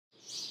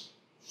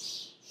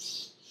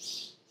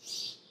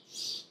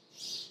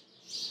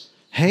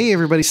Hey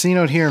everybody,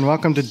 C-Note here, and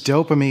welcome to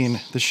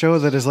Dopamine, the show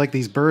that is like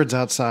these birds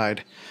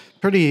outside.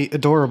 Pretty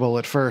adorable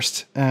at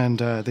first, and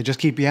they just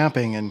keep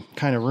yapping and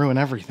kind of ruin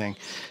everything.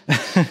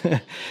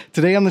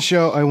 Today on the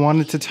show, I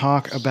wanted to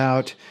talk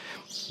about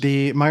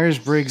the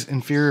Myers-Briggs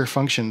inferior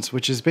functions,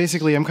 which is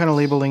basically, I'm kind of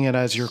labeling it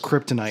as your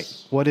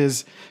kryptonite. What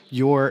is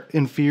your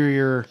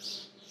inferior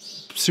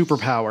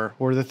superpower,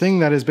 or the thing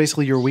that is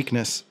basically your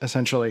weakness,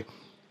 essentially?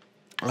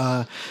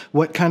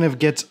 What kind of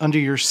gets under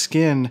your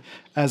skin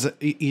as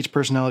each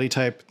personality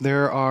type.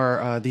 There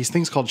are these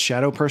things called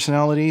shadow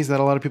personalities that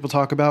a lot of people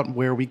talk about,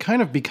 where we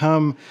kind of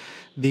become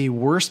the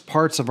worst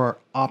parts of our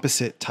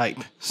opposite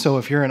type. So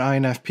if you're an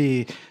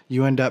INFP,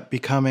 you end up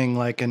becoming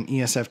like an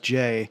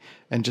ESFJ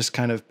and just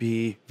kind of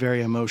be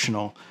very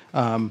emotional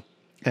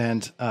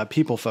and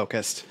people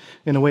focused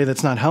in a way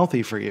that's not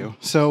healthy for you.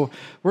 So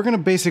we're going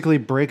to basically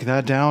break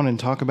that down and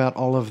talk about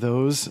all of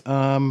those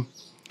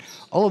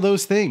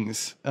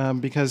things,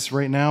 because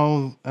right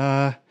now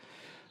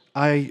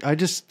I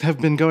just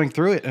have been going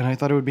through it, and I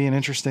thought it would be an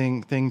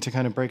interesting thing to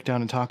kind of break down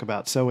and talk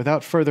about. So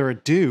without further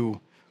ado,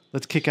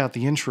 let's kick out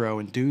the intro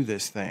and do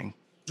this thing.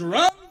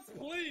 Drums,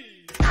 please.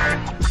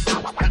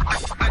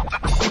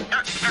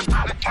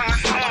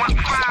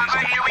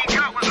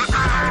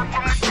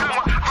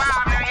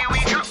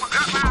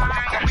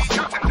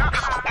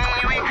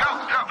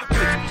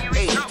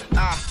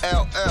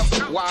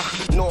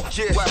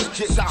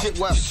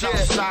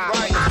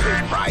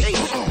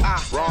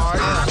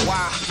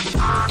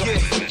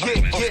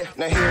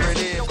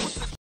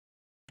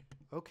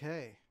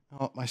 Okay.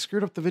 Oh, I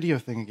screwed up the video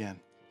thing again.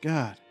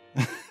 God.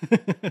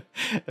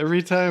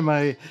 Every time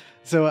I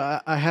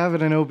have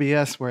it in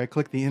OBS where I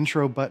click the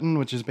intro button,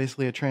 which is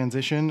basically a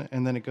transition,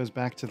 and then it goes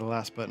back to the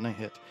last button I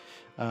hit,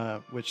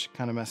 which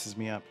kind of messes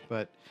me up.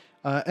 But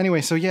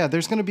anyway, so yeah,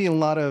 there's going to be a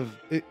lot of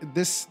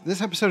this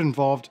episode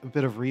involved a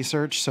bit of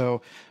research,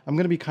 so I'm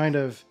going to be kind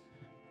of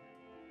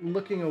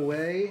looking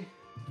away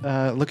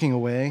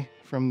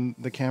from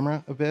the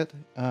camera a bit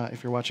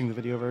if you're watching the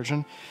video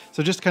version.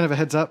 So just kind of a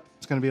heads up,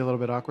 it's going to be a little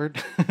bit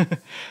awkward.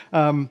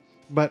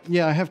 But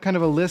yeah, I have kind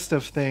of a list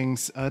of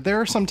things. There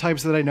are some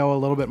types that I know a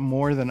little bit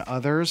more than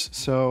others.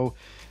 So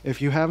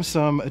if you have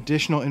some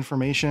additional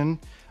information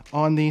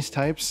on these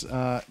types,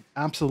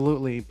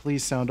 absolutely,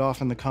 please sound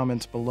off in the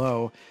comments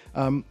below.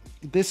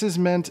 This is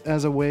meant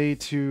as a way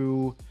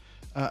to,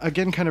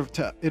 again, kind of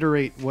to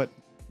iterate what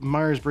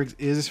Myers-Briggs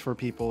is for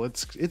people.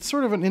 It's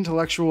sort of an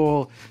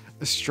intellectual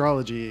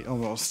astrology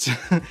almost.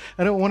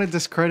 I don't want to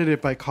discredit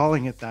it by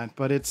calling it that,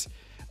 but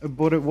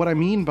what I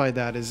mean by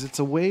that is it's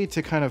a way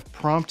to kind of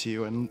prompt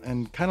you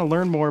and kind of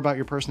learn more about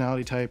your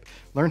personality type,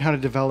 learn how to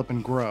develop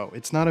and grow.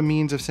 It's not a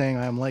means of saying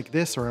I'm like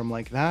this or I'm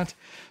like that,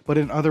 but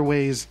in other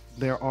ways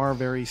there are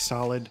very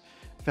solid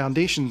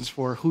foundations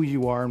for who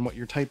you are and what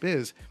your type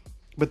is.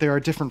 But there are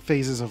different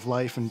phases of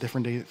life and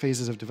different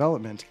phases of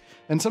development.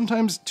 And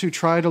sometimes to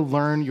try to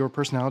learn your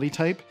personality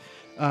type,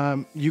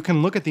 you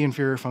can look at the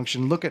inferior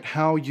function, look at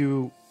how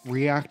you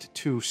react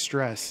to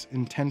stress,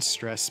 intense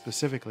stress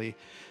specifically,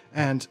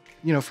 and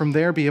from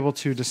there be able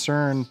to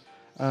discern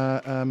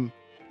how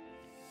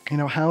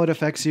it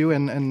affects you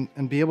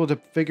and be able to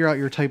figure out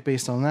your type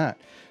based on that.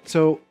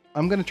 So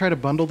I'm going to try to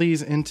bundle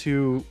these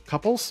into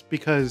couples,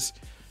 because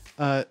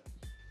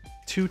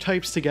two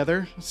types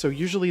together, so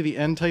usually the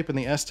N type and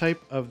the S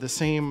type of the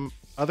same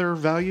other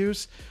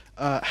values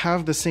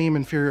have the same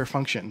inferior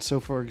function. So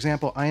for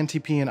example,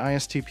 INTP and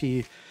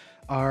ISTP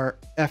are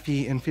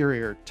FE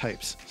inferior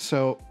types.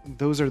 So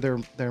those are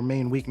their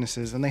main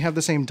weaknesses, and they have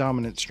the same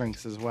dominant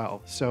strengths as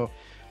well. So,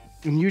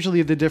 and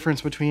usually the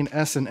difference between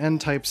S and N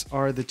types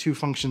are the two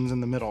functions in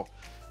the middle.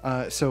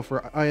 So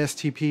for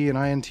ISTP and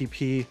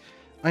INTP,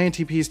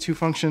 INTP's two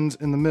functions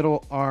in the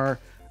middle are,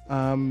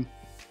 NE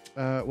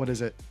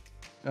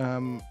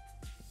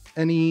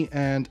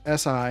and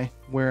SI,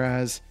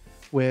 whereas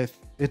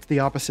it's the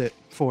opposite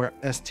for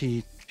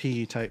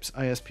STP types,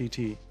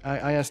 ISTP.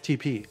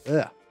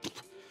 Ugh.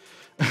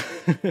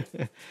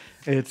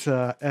 It's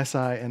SI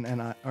and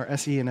NI, or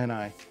SE and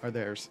NI are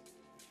theirs.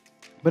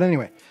 But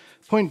anyway,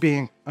 point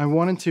being, I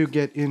wanted to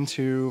get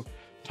into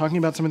talking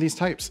about some of these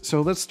types.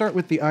 So let's start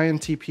with the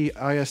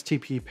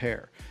INTP-ISTP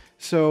pair.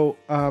 So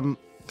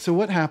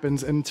what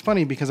happens, and it's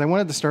funny because I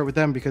wanted to start with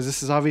them because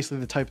this is obviously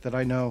the type that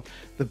I know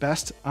the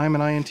best. I'm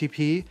an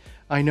INTP.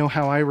 I know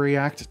how I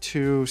react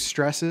to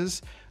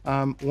stresses.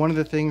 One of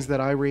the things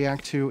that I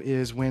react to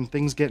is when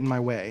things get in my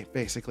way,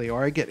 basically,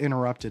 or I get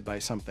interrupted by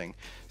something.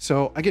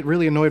 So I get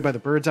really annoyed by the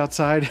birds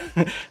outside.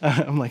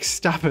 I'm like,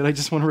 stop it, I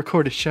just want to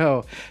record a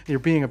show. You're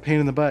being a pain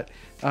in the butt.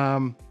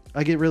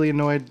 I get really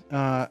annoyed,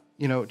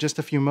 just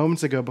a few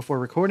moments ago before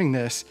recording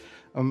this,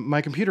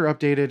 my computer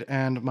updated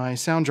and my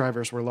sound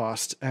drivers were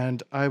lost,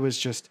 and I was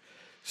just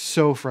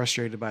so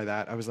frustrated by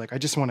that. I was like, I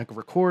just want to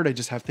record, I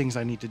just have things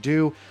I need to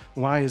do.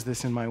 Why is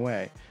this in my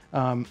way?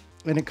 And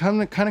it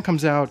kind of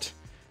comes out,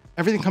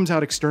 everything comes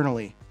out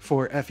externally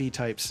for FE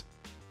types.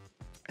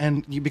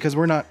 And because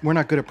we're not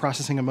good at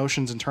processing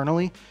emotions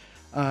internally,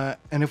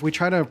 and if we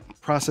try to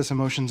process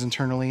emotions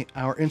internally,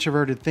 our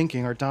introverted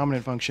thinking, our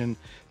dominant function,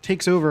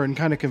 takes over and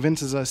kind of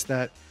convinces us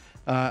that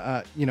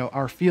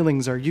our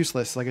feelings are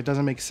useless. Like, it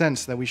doesn't make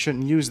sense, that we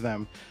shouldn't use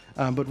them.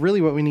 But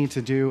really what we need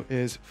to do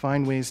is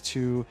find ways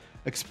to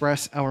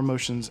express our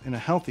emotions in a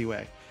healthy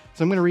way.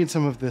 So I'm going to read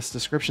some of this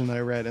description that I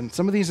read. And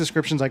some of these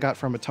descriptions I got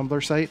from a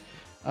Tumblr site,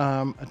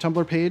 a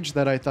Tumblr page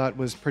that I thought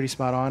was pretty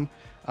spot on.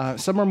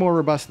 Some are more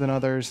robust than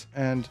others,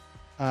 and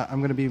I'm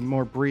going to be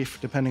more brief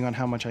depending on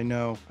how much I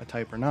know a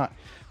type or not.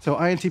 So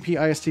INTP,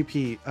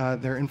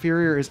 ISTP, their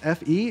inferior is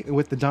FE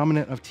with the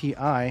dominant of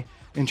TI,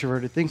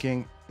 introverted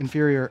thinking,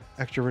 inferior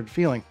extroverted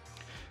feeling.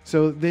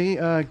 So they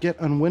get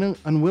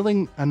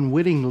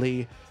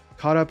unwittingly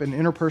caught up in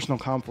interpersonal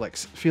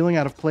conflicts, feeling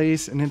out of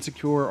place and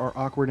insecure or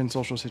awkward in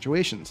social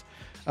situations,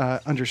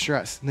 under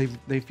stress.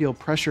 They feel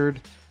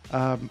pressured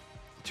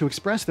to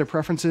express their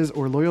preferences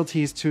or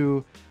loyalties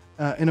to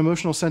in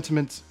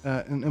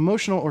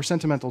emotional or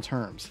sentimental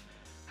terms,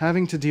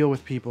 having to deal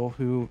with people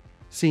who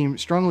seem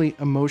strongly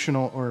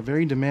emotional or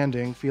very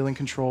demanding, feeling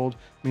controlled,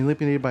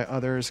 manipulated by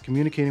others,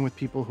 communicating with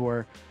people who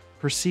are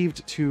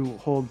perceived to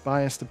hold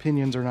biased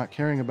opinions or not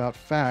caring about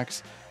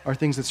facts are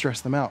things that stress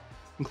them out,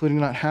 including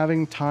not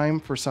having time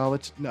for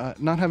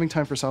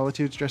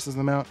solitude stresses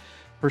them out,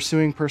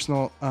 pursuing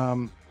personal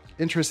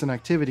interests and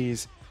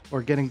activities,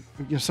 or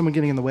someone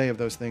getting in the way of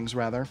those things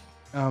rather,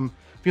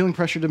 feeling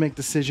pressure to make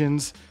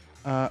decisions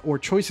or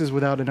choices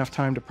without enough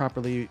time to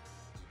properly,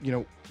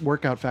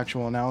 work out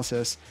factual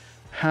analysis,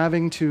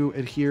 having to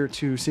adhere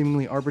to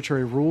seemingly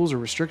arbitrary rules or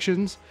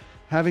restrictions,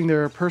 having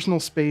their personal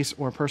space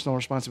or personal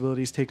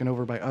responsibilities taken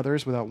over by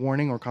others without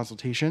warning or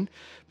consultation,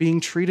 being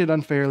treated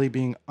unfairly,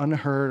 being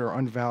unheard or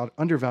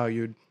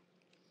undervalued,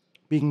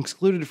 being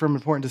excluded from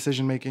important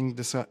decision-making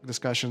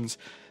discussions,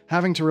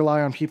 having to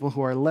rely on people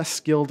who are less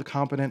skilled,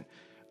 competent,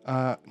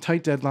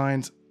 tight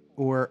deadlines,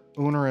 or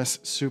onerous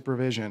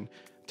supervision,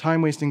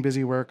 time-wasting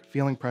busy work,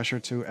 feeling pressure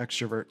to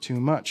extrovert too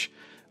much.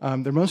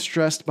 They're most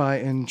stressed by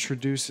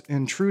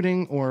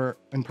intruding or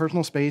in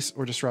personal space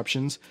or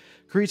disruptions.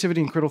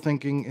 Creativity and critical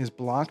thinking is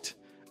blocked,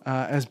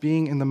 as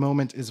being in the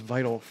moment is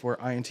vital for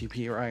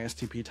INTP or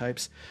ISTP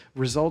types.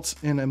 Results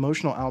in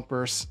emotional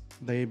outbursts.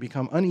 They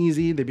become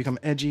uneasy, they become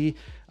edgy.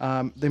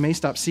 They may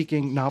stop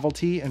seeking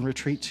novelty and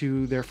retreat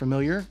to their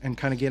familiar and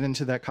kind of get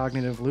into that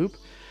cognitive loop.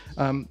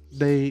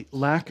 They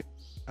lack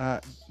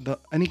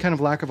any kind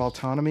of lack of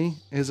autonomy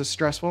is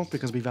stressful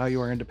because we value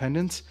our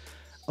independence.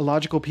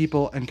 Illogical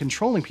people and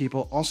controlling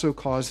people also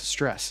cause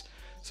stress.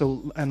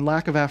 And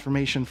lack of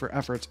affirmation for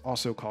efforts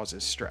also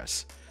causes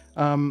stress.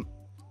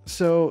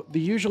 So the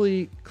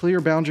usually clear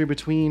boundary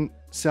between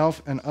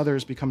self and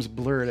others becomes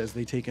blurred as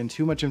they take in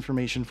too much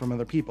information from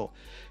other people.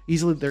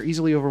 They're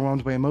easily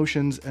overwhelmed by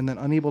emotions and then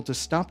unable to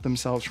stop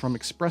themselves from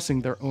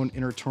expressing their own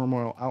inner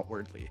turmoil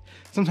outwardly.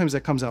 Sometimes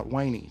that comes out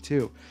whiny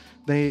too.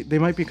 They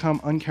might become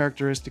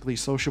uncharacteristically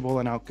sociable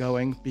and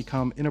outgoing,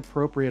 become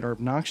inappropriate or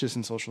obnoxious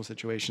in social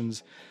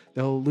situations.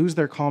 They'll lose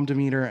their calm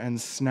demeanor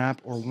and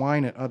snap or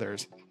whine at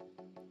others.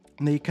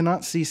 They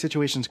cannot see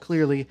situations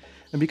clearly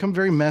and become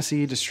very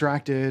messy,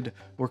 distracted,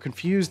 or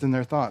confused in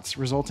their thoughts,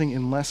 resulting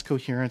in less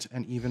coherent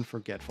and even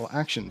forgetful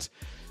actions.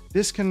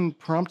 This can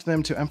prompt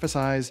them to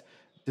emphasize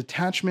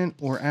detachment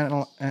or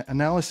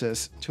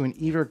analysis to an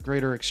even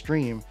greater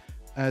extreme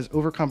as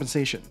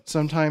overcompensation,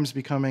 sometimes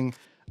becoming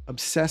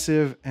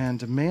obsessive and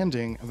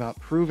demanding about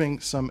proving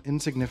some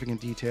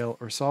insignificant detail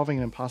or solving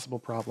an impossible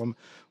problem,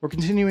 or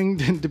continuing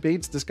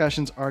debates,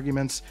 discussions,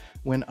 arguments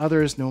when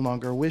others no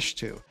longer wish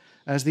to.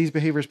 As these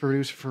behaviors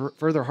produce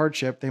further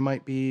hardship, they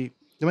might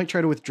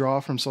try to withdraw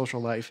from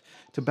social life,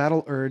 to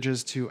battle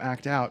urges to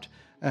act out,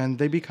 and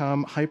they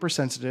become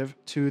hypersensitive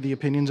to the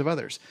opinions of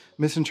others,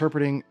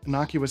 misinterpreting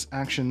innocuous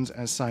actions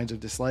as signs of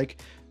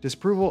dislike,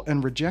 disapproval,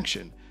 and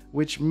rejection,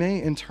 which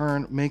may in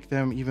turn make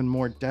them even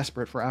more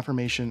desperate for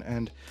affirmation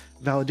and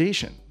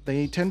validation.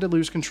 They tend to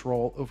lose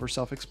control over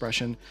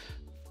self-expression,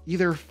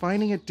 either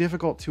finding it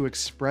difficult to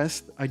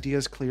express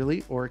ideas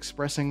clearly or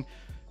expressing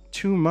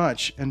too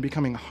much and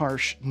becoming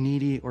harsh,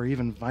 needy, or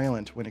even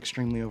violent when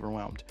extremely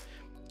overwhelmed.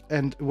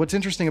 And what's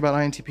interesting about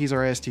INTPs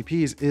or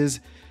ISTPs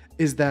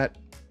is that,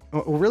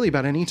 or really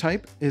about any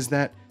type, is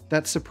that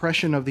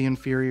suppression of the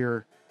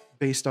inferior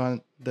based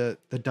on the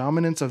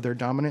dominance of their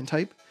dominant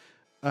type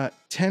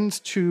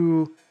tends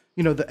to,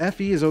 the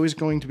FE is always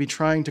going to be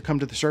trying to come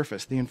to the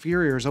surface. The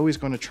inferior is always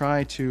going to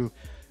try to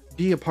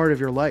be a part of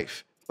your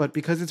life. But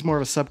because it's more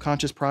of a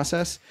subconscious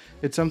process,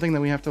 it's something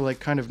that we have to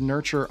kind of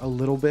nurture a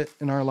little bit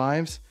in our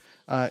lives.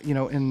 In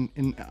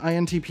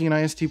INTP and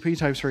ISTP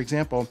types, for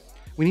example,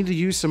 we need to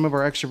use some of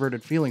our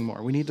extroverted feeling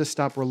more. We need to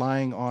stop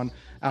relying on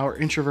our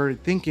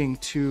introverted thinking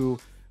to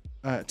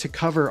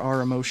cover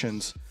our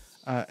emotions.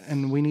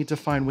 And we need to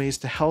find ways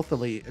to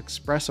healthily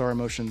express our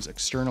emotions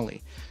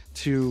externally,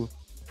 to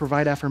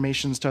provide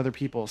affirmations to other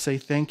people, say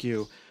thank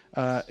you,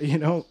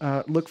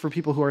 look for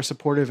people who are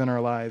supportive in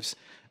our lives,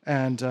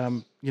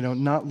 and,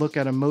 not look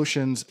at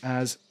emotions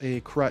as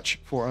a crutch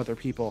for other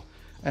people,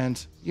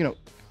 and,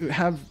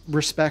 have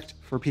respect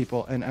for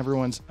people and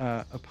everyone's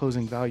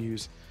opposing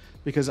values,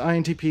 because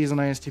INTPs and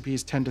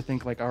ISTPs tend to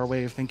think like our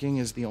way of thinking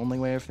is the only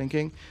way of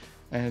thinking,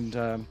 and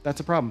that's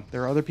a problem.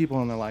 There are other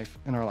people in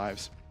our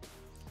lives.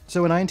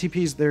 So in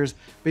INTPs, there's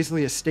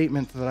basically a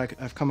statement that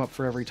I've come up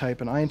for every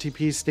type. An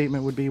INTP's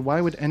statement would be,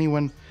 why won't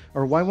anyone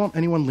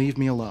leave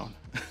me alone?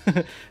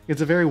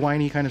 It's a very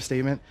whiny kind of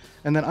statement.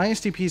 And then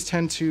ISTPs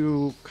tend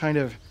to kind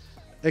of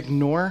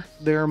ignore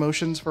their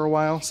emotions for a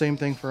while. Same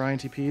thing for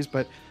INTPs,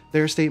 but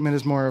their statement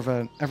is more of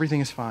a, everything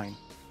is fine.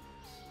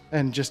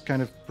 And just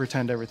kind of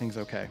pretend everything's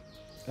okay.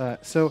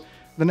 So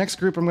the next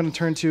group I'm going to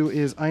turn to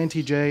is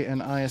INTJ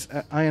and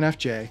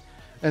INFJ.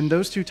 And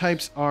those two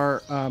types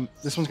are,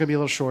 this one's going to be a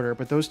little shorter,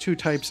 but those two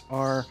types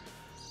are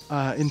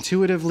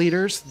intuitive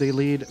leaders. They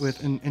lead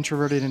with an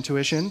introverted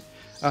intuition.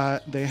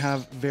 They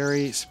have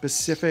very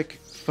specific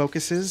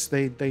focuses.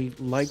 They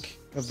like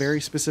a very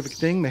specific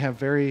thing. They have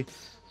very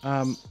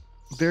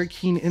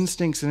keen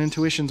instincts and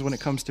intuitions when it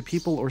comes to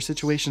people or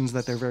situations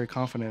that they're very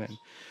confident in.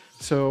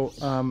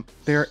 So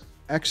their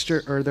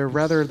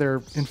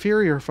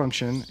inferior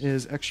function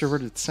is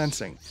extroverted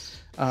sensing.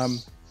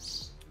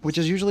 Which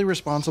is usually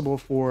responsible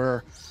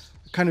for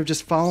kind of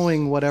just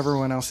following what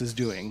everyone else is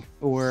doing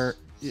or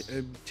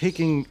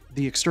taking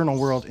the external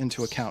world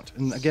into account.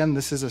 And again,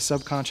 this is a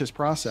subconscious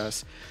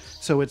process,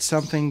 so it's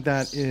something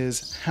that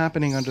is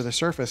happening under the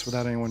surface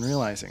without anyone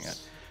realizing it.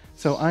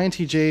 So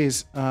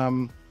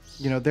INTJs,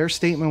 their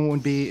statement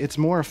would be, it's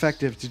more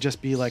effective to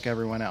just be like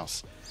everyone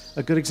else.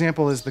 A good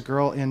example is the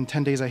girl in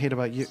 10 Things I Hate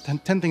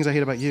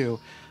About You.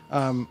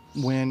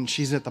 When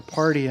she's at the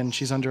party and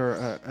she's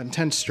under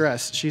intense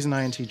stress, she's an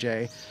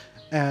INTJ,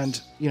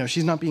 and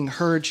she's not being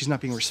heard, she's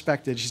not being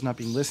respected, she's not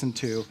being listened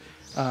to.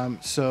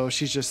 So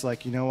she's just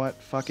like, you know what,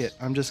 fuck it,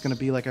 I'm just gonna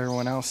be like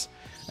everyone else.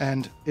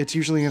 And it's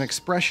usually an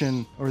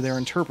expression or their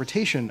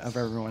interpretation of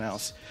everyone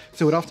else.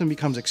 So it often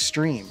becomes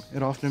extreme.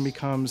 It often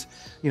becomes,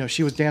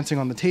 she was dancing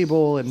on the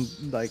table and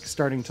like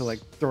starting to like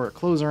throw her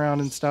clothes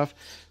around and stuff.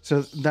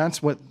 So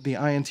that's what the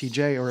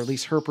INTJ, or at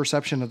least her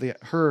perception of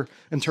her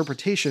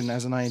interpretation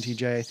as an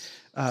INTJ,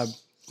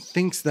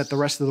 thinks that the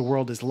rest of the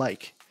world is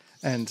like,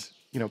 and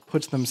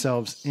puts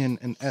themselves in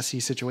an SE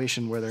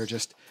situation where they're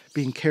just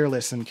being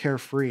careless and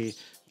carefree,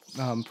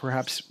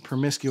 perhaps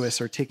promiscuous,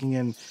 or taking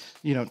in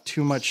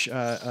too much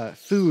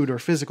food or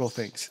physical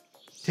things,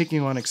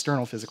 taking on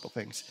external physical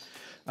things.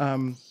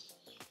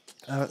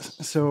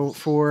 So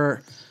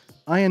for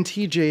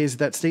INTJs,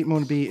 that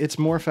statement would be, it's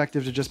more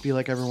effective to just be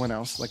like everyone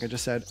else, like I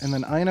just said. And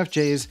then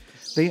INFJs,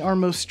 they are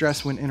most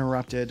stressed when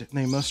interrupted.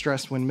 They most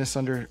stressed when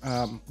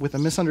with a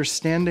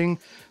misunderstanding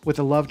with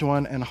a loved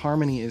one and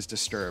harmony is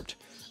disturbed.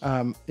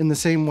 In the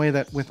same way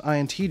that with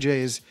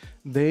INTJs,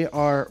 they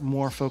are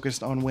more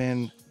focused on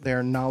when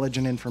their knowledge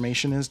and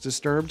information is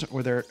disturbed,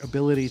 or their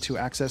ability to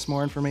access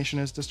more information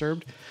is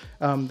disturbed.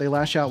 They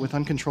lash out with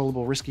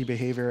uncontrollable, risky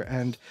behavior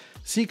and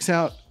seeks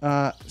out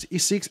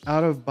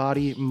of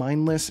body,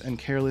 mindless and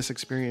careless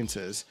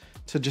experiences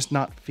to just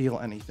not feel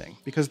anything,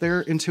 because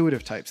they're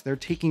intuitive types. They're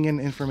taking in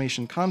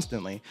information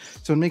constantly.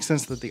 So it makes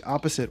sense that the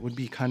opposite would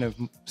be kind of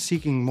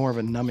seeking more of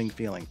a numbing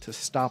feeling to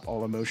stop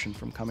all emotion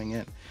from coming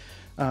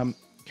in.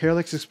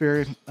 Careless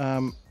experience.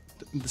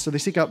 So they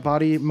seek out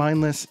body,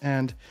 mindless,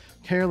 and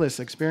careless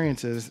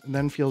experiences, and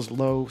then feels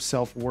low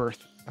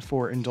self-worth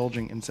for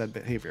indulging in said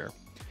behavior.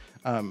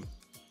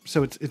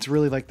 So it's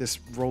really like this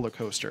roller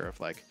coaster of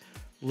like,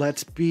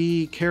 let's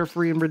be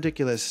carefree and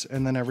ridiculous,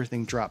 and then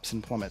everything drops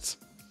and plummets.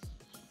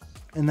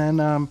 And then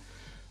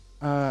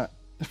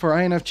for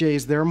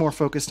INFJs, they're more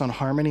focused on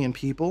harmony and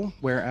people,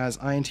 whereas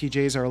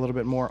INTJs are a little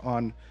bit more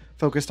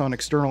focused on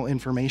external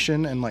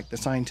information and like the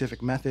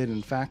scientific method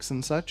and facts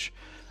and such.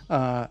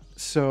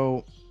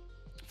 So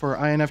for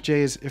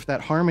INFJs, if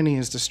that harmony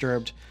is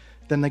disturbed,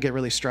 then they get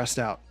really stressed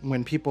out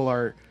when people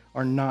are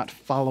not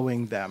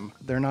following them.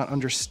 They're not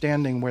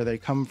understanding where they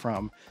come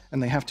from,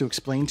 and they have to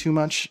explain too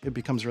much. It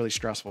becomes really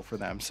stressful for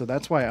them. So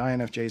that's why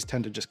INFJs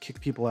tend to just kick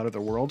people out of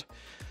their world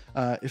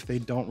if they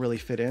don't really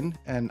fit in.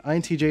 And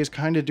INTJs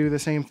kind of do the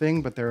same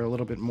thing, but they're a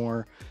little bit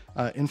more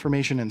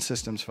information and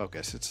systems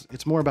focused.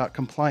 It's more about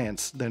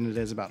compliance than it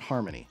is about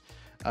harmony.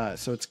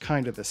 So it's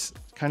kind of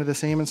the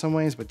same in some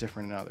ways, but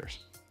different in others.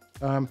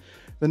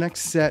 The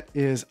next set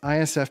is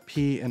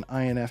ISFP and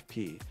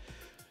INFP.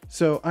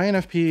 So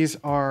INFPs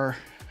are,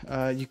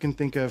 you can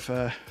think of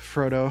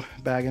Frodo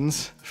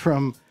Baggins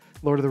from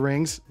Lord of the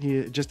Rings.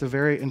 He just a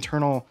very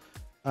internal,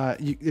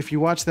 if you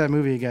watch that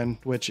movie again,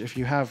 which if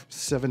you have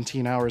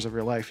 17 hours of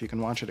your life, you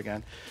can watch it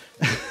again.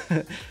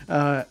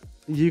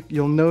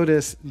 You'll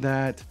notice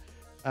that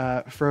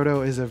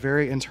Frodo is a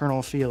very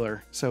internal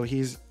feeler. So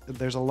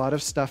there's a lot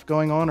of stuff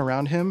going on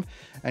around him,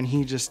 and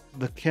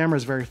the camera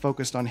is very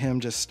focused on him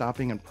just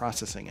stopping and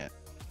processing it.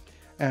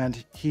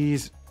 And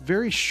he's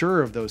very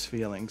sure of those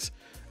feelings,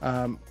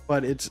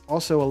 but it's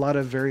also a lot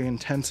of very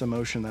intense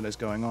emotion that is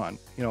going on.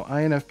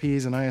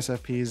 INFPs and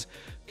ISFPs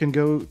can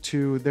go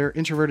to their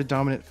introverted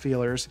dominant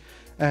feelers,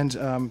 and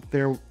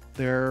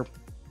their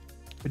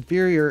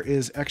inferior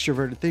is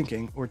extroverted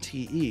thinking, or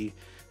TE.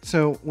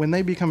 So when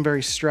they become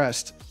very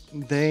stressed,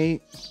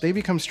 they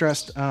become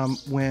stressed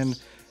when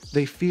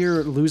they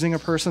fear losing a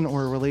person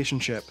or a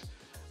relationship,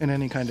 in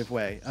any kind of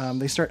way.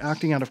 They start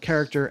acting out of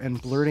character and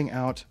blurting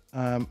out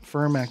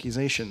firm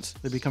accusations.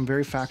 They become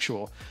very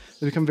factual.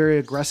 They become very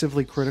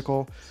aggressively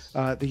critical.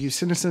 They use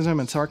cynicism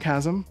and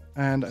sarcasm,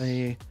 and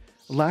a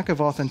lack of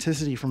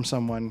authenticity from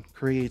someone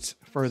creates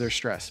further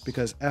stress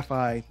because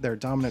FI, their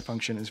dominant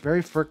function, is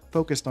very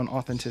focused on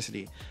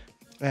authenticity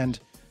and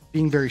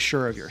being very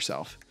sure of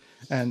yourself.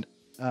 And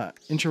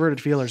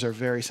introverted feelers are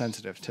very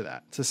sensitive to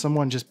that, to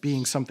someone just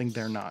being something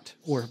they're not,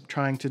 or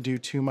trying to do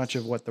too much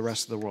of what the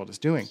rest of the world is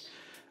doing.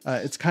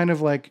 It's kind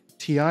of like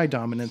TI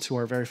dominants who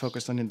are very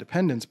focused on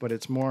independence, but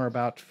it's more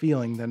about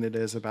feeling than it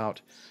is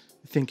about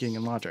thinking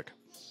and logic.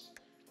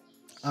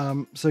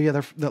 So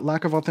yeah, the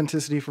lack of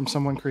authenticity from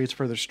someone creates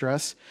further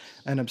stress,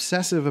 and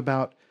obsessive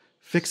about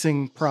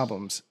fixing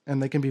problems,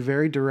 and they can be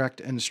very direct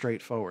and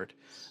straightforward.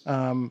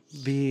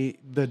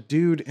 The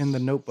dude in the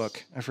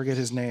Notebook, I forget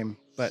his name,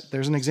 but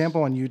there's an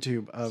example on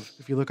YouTube of,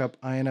 if you look up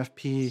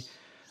INFP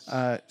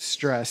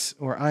stress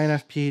or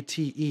INFP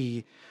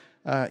TE,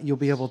 you'll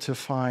be able to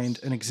find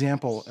an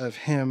example of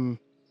him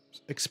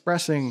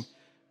expressing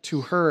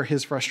to her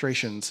his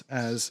frustrations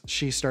as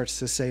she starts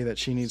to say that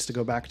she needs to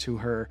go back to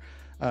her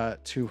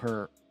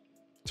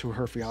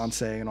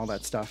fiance and all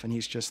that stuff. And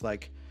he's just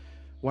like,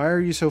 why are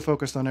you so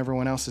focused on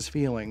everyone else's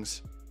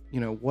feelings?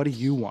 What do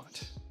you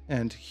want?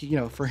 And he,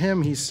 for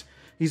him, he's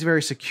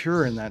very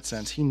secure in that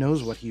sense. He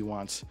knows what he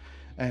wants.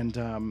 And,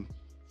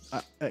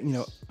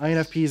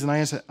 INFPs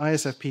and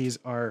ISFPs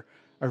are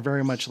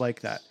very much like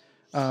that.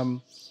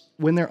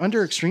 When they're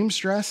under extreme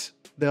stress,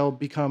 they'll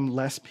become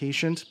less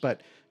patient,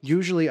 but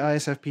usually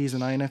ISFPs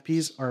and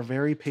INFPs are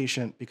very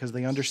patient because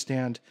they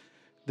understand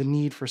the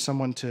need for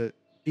someone to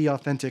be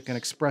authentic and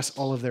express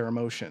all of their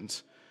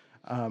emotions.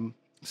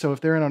 So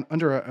if they're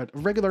under a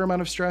regular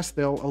amount of stress,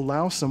 they'll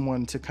allow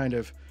someone to kind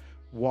of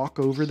walk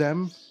over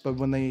them, but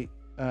when they,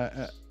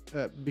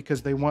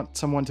 because they want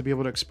someone to be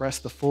able to express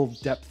the full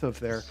depth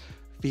of their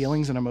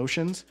feelings and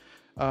emotions.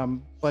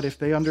 But if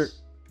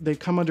they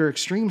come under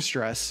extreme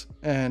stress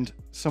and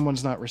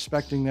someone's not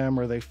respecting them,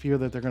 or they fear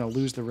that they're going to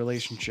lose the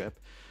relationship,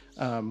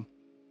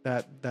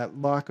 that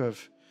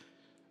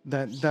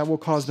will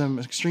cause them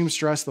extreme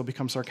stress. They'll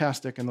become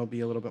sarcastic and they'll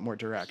be a little bit more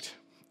direct.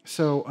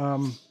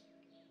 So,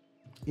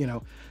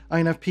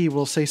 INFP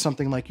will say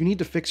something like, you need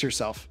to fix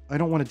yourself. I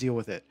don't want to deal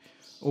with it.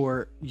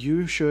 Or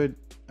you should,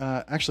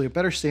 actually a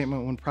better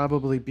statement would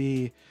probably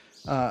be,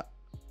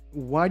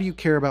 why do you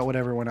care about what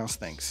everyone else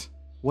thinks?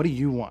 What do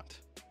you want?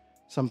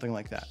 Something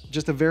like that.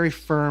 Just a very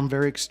firm,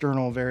 very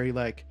external, very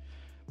like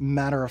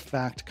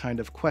matter-of-fact kind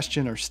of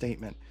question or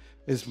statement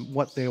is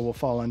what they will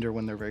fall under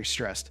when they're very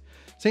stressed.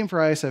 Same for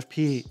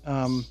ISFP.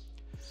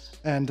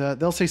 And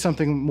they'll say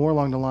something more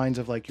along the lines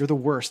of like, you're the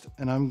worst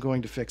and I'm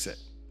going to fix it.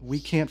 We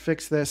can't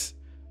fix this.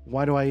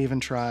 Why do I even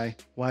try?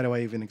 Why do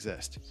I even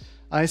exist?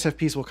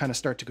 ISFPs will kind of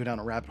start to go down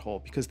a rabbit hole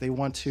because they're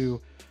going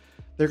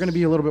to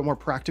be a little bit more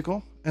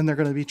practical, and they're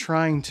going to be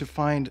trying to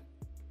find,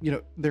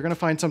 they're going to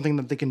find something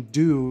that they can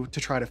do to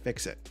try to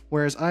fix it.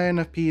 Whereas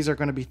INFPs are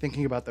going to be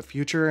thinking about the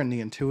future and the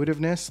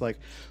intuitiveness, like,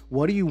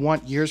 what do you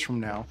want years from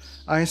now?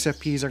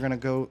 ISFPs are going to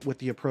go with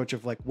the approach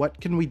of like,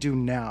 what can we do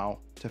now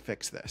to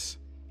fix this?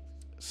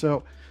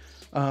 So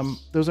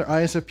those are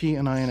ISFP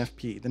and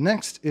INFP. The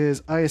next is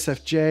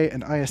ISFJ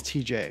and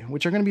ISTJ,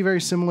 which are going to be very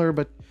similar,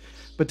 but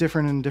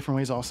different in different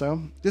ways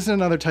also. This is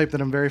another type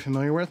that I'm very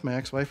familiar with. My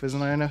ex-wife is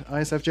an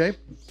ISFJ,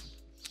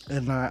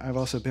 and I've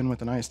also been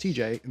with an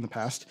ISTJ in the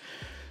past.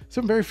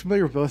 So I'm very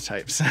familiar with both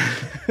types.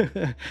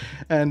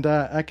 And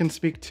I can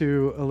speak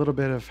to a little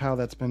bit of how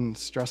that's been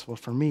stressful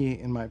for me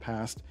in my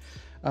past.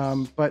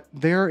 But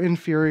their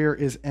inferior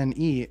is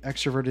NE,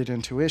 extroverted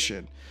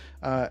intuition.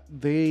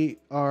 They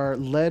are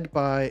led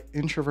by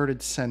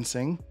introverted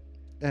sensing,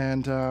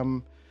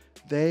 and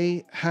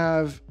they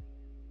have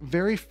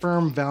very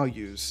firm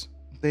values.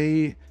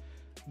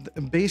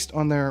 Based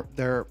on their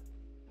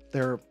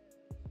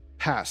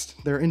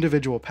past, their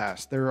individual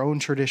past, their own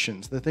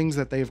traditions, the things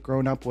that they've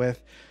grown up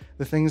with,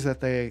 the things that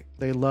they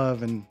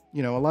love. And,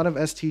 a lot of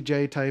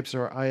STJ types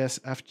or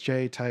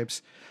ISFJ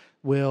types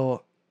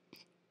will,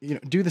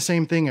 do the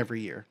same thing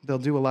every year. They'll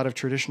do a lot of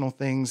traditional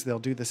things. They'll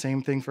do the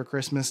same thing for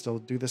Christmas. They'll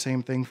do the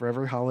same thing for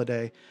every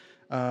holiday.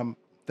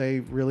 They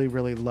really,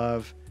 really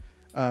love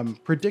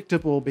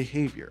predictable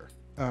behavior,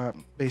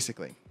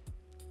 basically.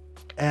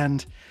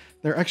 And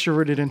their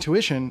extroverted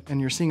intuition,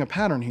 and you're seeing a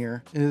pattern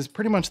here, is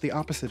pretty much the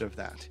opposite of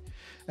that.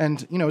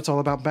 And, it's all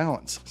about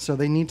balance. So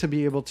they need to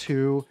be able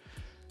to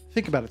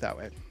think about it that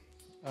way.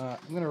 I'm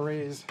going to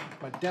raise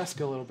my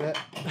desk a little bit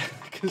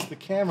because the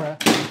camera...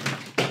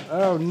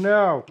 Oh,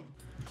 no.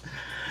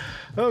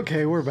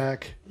 Okay, we're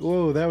back.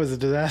 Whoa, that was a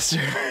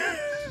disaster.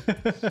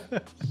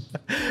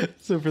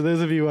 So for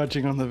those of you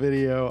watching on the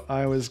video,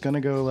 I was going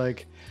to go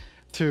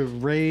to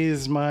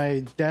raise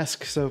my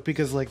desk. So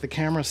because the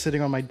camera's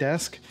sitting on my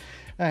desk,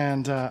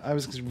 and I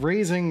was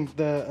raising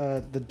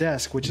the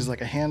desk, which is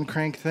like a hand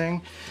crank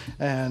thing,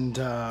 and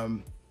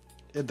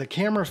the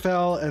camera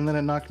fell, and then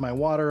it knocked my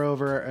water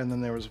over, and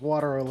then there was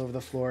water all over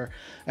the floor.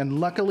 And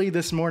luckily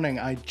this morning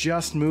I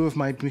just moved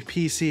my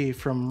PC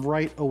from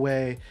right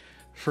away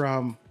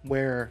from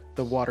where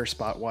the water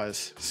spot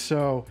was.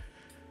 So,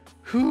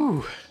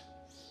 whew,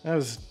 that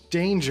was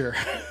danger.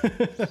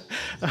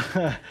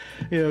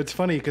 It's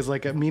funny because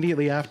like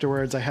immediately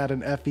afterwards I had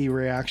an FE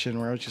reaction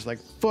where I was just like,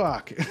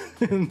 fuck.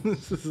 And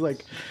this is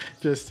like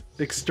just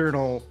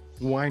external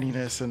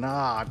whininess and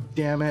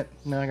damn it,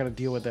 now I gotta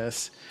deal with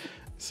this.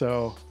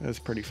 So it was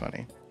pretty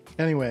funny.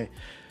 Anyway,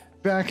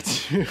 back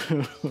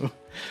to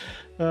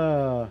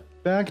ISFJ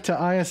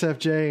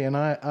and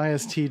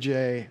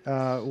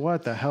ISTJ.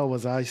 What the hell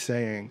was I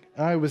saying?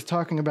 I was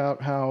talking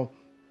about how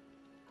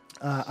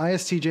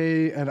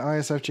ISTJ and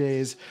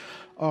ISFJs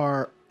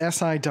are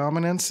SI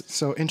dominance.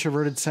 So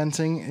introverted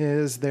sensing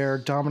is their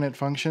dominant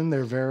function.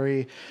 They're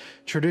very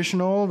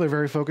traditional. They're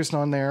very focused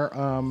on their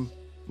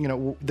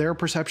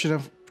perception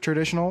of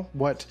traditional,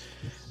 what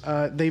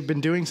they've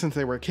been doing since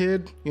they were a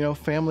kid,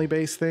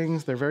 family-based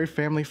things. They're very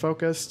family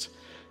focused.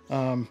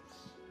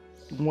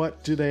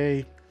 What do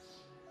they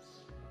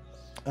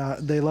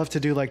love to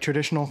do, like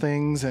traditional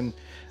things and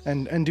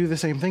do the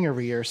same thing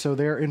every year. So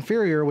their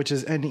inferior, which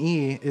is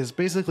NE, is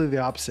basically the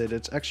opposite.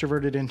 It's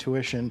extroverted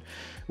intuition,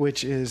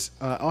 which is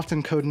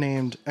often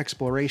codenamed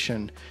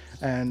exploration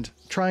and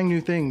trying new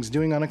things,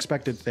 doing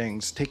unexpected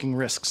things, taking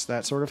risks,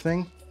 that sort of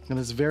thing. And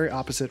it's very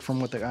opposite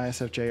from what the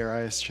ISFJ or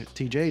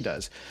ISTJ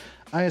does.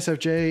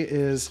 ISFJ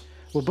is,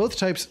 well, both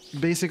types,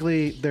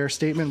 basically their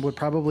statement would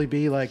probably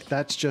be like,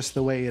 that's just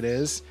the way it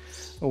is.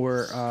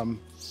 Or,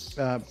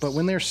 but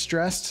when they're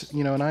stressed,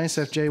 an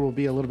ISFJ will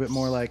be a little bit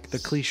more like the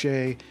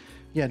cliche,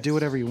 yeah, do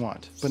whatever you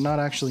want, but not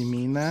actually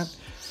mean that.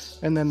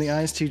 And then the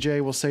ISTJ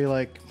will say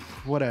like,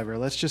 whatever,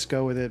 let's just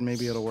go with it.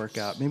 Maybe it'll work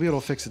out. Maybe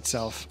it'll fix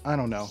itself. I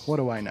don't know. What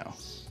do I know?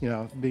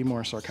 Be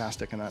more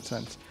sarcastic in that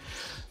sense.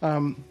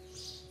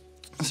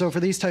 So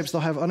for these types,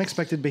 they'll have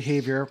unexpected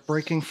behavior,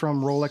 breaking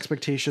from role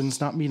expectations,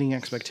 not meeting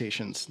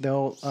expectations.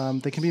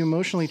 They can be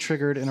emotionally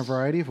triggered in a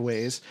variety of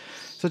ways,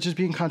 such as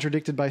being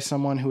contradicted by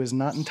someone who is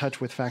not in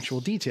touch with factual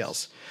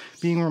details,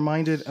 being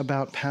reminded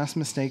about past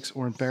mistakes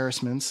or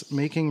embarrassments,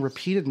 making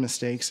repeated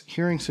mistakes,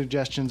 hearing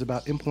suggestions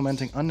about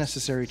implementing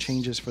unnecessary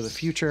changes for the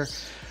future,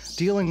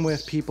 dealing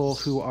with people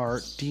who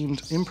are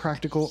deemed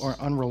impractical or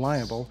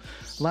unreliable,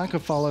 lack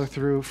of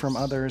follow-through from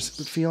others,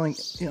 feeling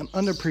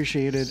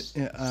unappreciated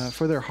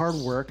for their hard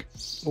work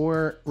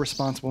or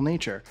responsible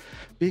nature,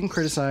 being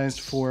criticized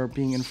for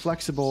being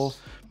inflexible,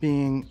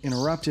 being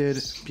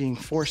interrupted, being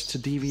forced to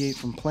deviate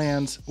from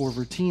plans or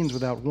routines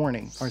without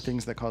warning are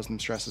things that cause them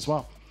stress as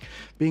well.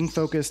 Being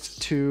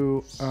forced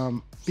to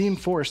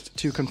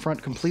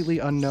confront completely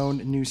unknown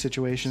new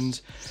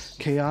situations,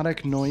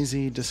 chaotic,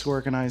 noisy,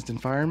 disorganized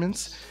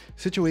environments,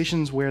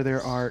 situations where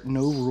there are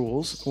no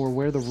rules or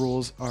where the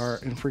rules are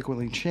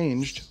frequently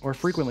changed,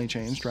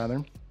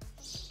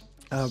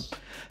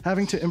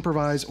 having to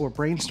improvise or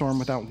brainstorm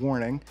without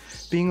warning,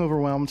 being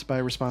overwhelmed by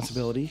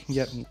responsibility,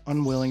 yet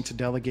unwilling to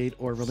delegate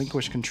or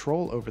relinquish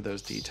control over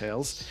those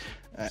details,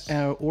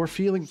 or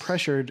feeling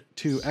pressured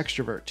to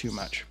extrovert too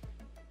much.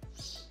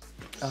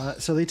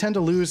 So they tend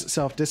to lose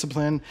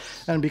self-discipline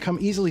and become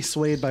easily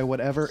swayed by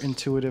whatever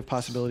intuitive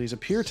possibilities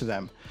appear to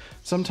them,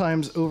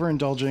 sometimes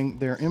overindulging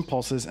their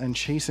impulses and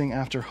chasing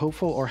after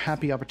hopeful or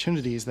happy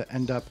opportunities that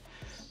end up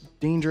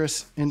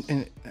dangerous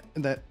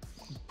that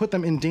put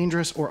them in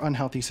dangerous or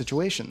unhealthy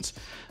situations.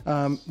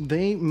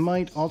 They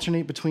might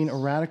alternate between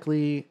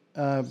erratically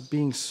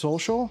being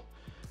social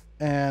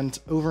and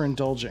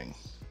overindulging.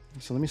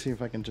 So let me see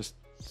if I can just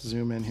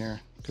zoom in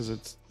here because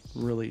it's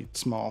really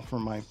small for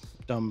my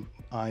dumb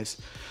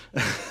eyes.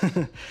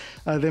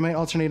 They might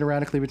alternate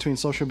erratically between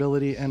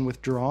sociability and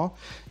withdrawal,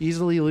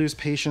 easily lose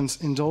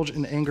patience, indulge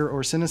in anger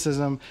or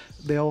cynicism.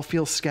 They'll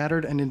feel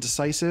scattered and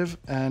indecisive,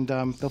 and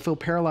they'll feel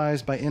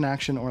paralyzed by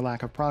inaction or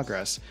lack of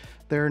progress.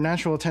 Their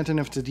natural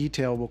attentiveness to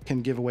detail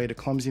can give way to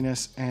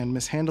clumsiness and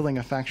mishandling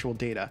of factual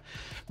data,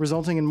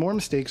 resulting in more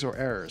mistakes or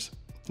errors.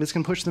 This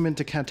can push them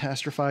into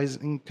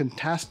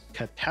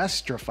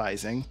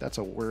catastrophizing, that's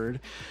a word,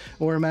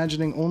 or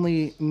imagining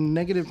only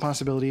negative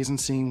possibilities and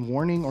seeing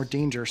warning or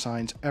danger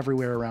signs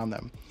everywhere around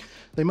them.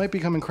 They might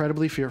become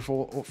incredibly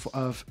fearful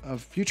of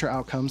future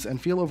outcomes and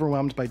feel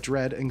overwhelmed by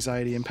dread,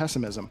 anxiety, and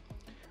pessimism.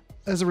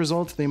 As a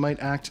result, they might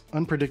act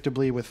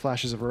unpredictably with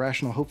flashes of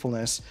irrational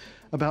hopefulness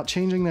about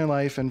changing their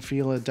life and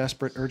feel a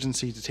desperate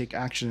urgency to take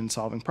action in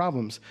solving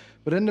problems,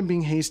 but end up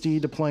being hasty,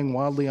 deploying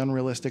wildly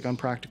unrealistic,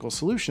 unpractical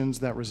solutions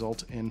that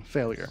result in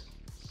failure.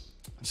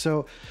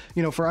 So,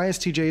 for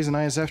ISTJs and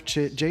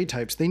ISFJ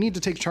types, they need to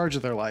take charge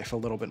of their life a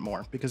little bit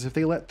more, because if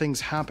they let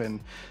things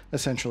happen,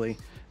 essentially,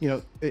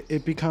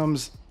 it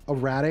becomes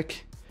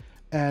erratic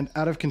and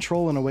out of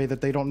control in a way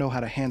that they don't know how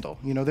to handle.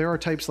 There are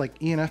types like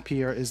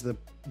ENFP is the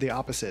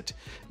opposite.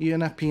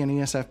 ENFP and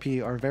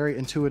ESFP are very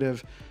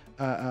intuitive,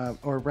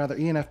 or rather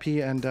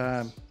ENFP and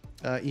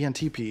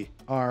ENTP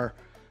are,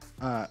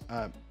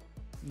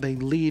 they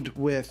lead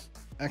with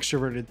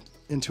extroverted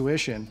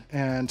intuition,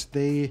 and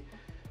they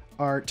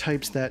are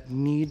types that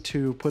need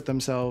to put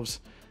themselves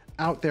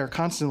out there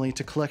constantly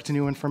to collect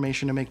new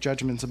information and make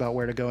judgments about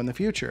where to go in the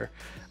future.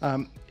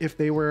 If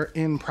they were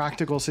in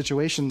practical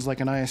situations like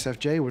an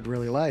ISFJ would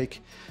really like,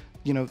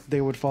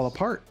 they would fall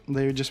apart.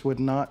 They just would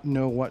not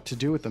know what to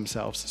do with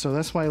themselves. So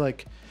that's why,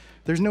 like,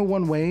 there's no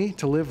one way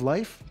to live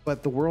life,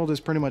 but the world is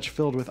pretty much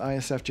filled with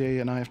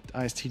ISFJ and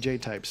ISTJ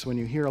types. When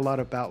you hear a lot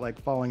about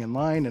like falling in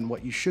line and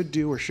what you should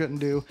do or shouldn't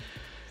do,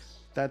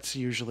 that's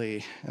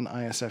usually an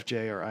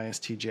ISFJ or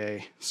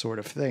ISTJ sort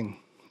of thing.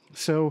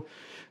 So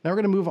now we're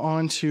going to move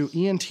on to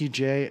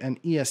ENTJ and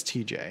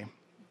ESTJ.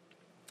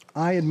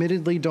 I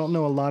admittedly don't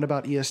know a lot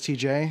about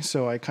ESTJ,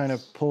 so I kind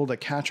of pulled a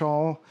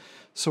catch-all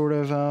sort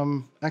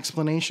of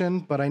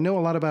explanation, but I know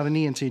a lot about an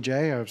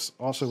ENTJ.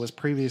 I also was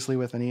previously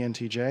with an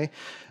ENTJ,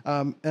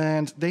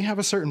 and they have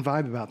a certain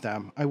vibe about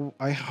them.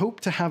 I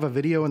hope to have a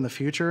video in the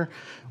future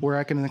where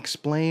I can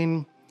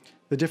explain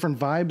the different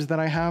vibes that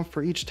I have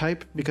for each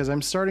type, because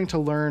I'm starting to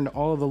learn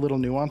all of the little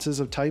nuances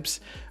of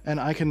types, and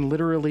I can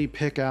literally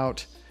pick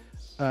out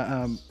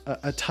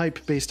a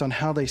type based on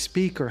how they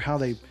speak or how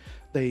they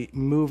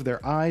move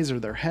their eyes or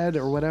their head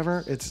or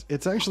whatever.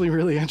 It's actually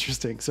really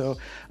interesting. So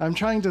I'm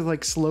trying to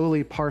like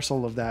slowly parse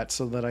all of that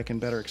so that I can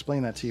better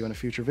explain that to you in a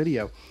future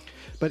video.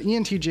 But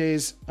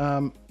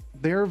ENTJs,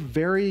 they're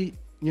very,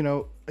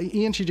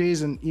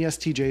 ENTJs and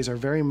ESTJs are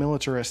very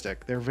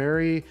militaristic.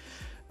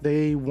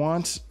 They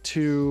want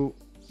to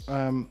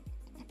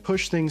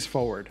push things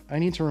forward. I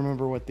need to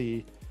remember what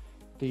the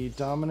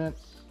dominant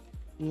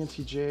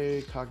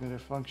ENTJ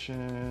cognitive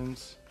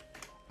functions,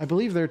 I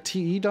believe they're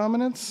TE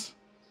dominants.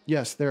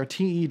 Yes, they're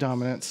TE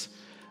dominants,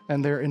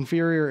 and their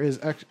inferior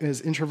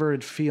is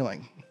introverted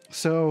feeling.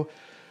 So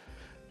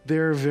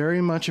they're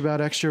very much about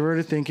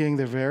extroverted thinking.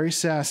 They're very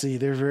sassy.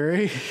 They're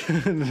very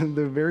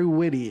they're very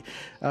witty.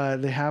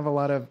 They have a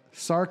lot of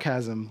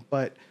sarcasm,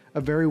 but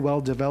a very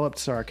well-developed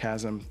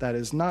sarcasm that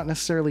is not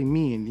necessarily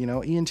mean.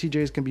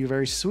 ENTJs can be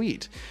very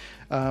sweet,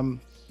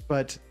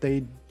 but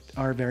they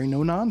are very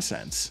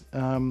no-nonsense.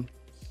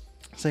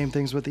 Same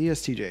things with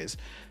ESTJs.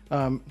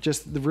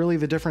 Really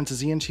the difference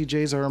is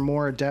ENTJs are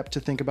more adept to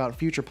think about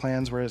future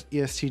plans, whereas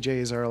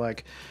ESTJs are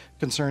like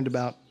concerned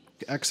about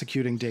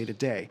executing day to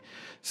day.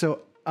 So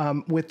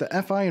with the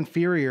FI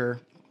inferior,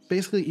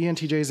 basically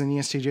ENTJs and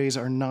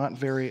ESTJs are not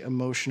very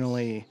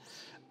emotionally,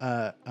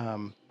 they're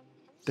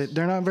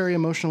not very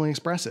emotionally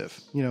expressive.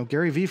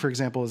 Gary Vee, for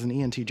example, is an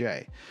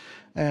ENTJ,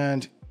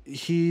 and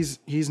he's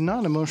not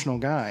an emotional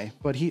guy,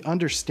 but he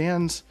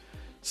understands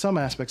some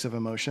aspects of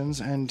emotions,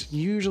 and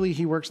usually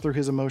he works through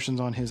his emotions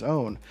on his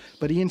own.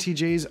 But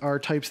ENTJs are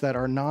types that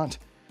they're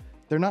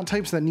not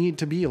types that need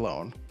to be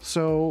alone.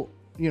 So,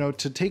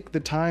 to take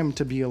the time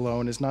to be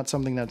alone is not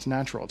something that's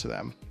natural to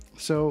them.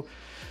 So,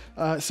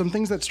 some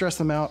things that stress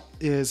them out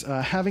is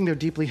having their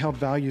deeply held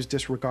values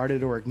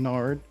disregarded or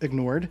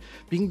ignored,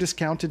 being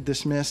discounted,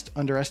 dismissed,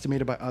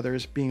 underestimated by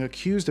others, being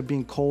accused of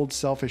being cold,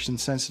 selfish,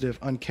 insensitive,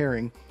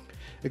 uncaring,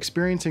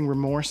 experiencing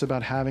remorse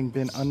about having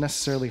been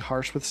unnecessarily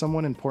harsh with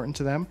someone important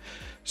to them,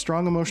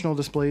 strong emotional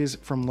displays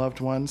from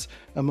loved ones,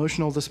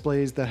 emotional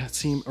displays that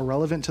seem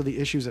irrelevant to the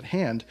issues at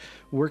hand,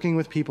 working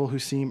with people who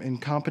seem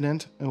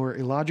incompetent or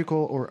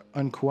illogical or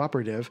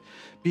uncooperative,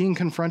 being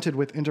confronted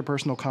with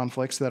interpersonal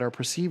conflicts that are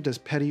perceived as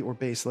petty or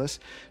baseless,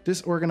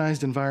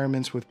 disorganized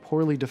environments with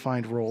poorly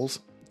defined roles,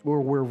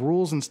 or where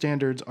rules and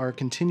standards are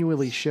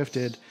continually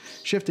shifting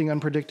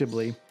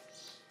unpredictably,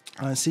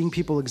 seeing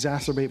people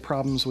exacerbate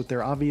problems with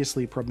their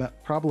obviously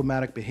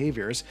problematic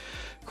behaviors,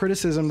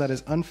 criticism that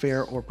is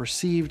unfair or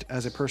perceived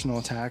as a personal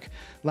attack,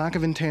 lack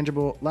of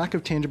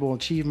tangible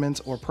achievements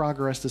or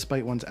progress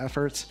despite one's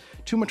efforts,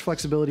 too much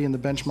flexibility in the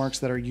benchmarks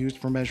that are used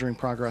for measuring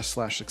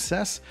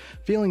progress/success,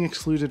 feeling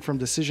excluded from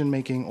decision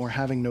making, or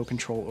having no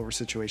control over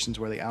situations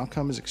where the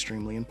outcome is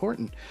extremely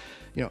important.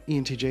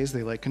 ENTJs,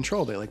 they like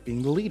control. They like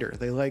being the leader.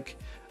 They like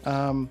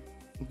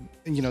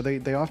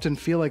they often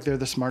feel like they're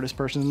the smartest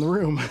person in the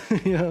room.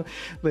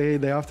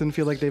 They often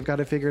feel like they've got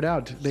it figured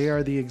out. They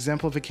are the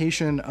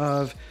exemplification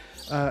of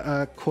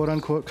quote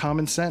unquote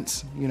common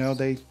sense.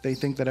 They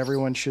think that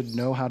everyone should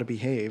know how to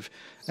behave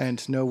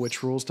and know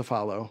which rules to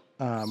follow,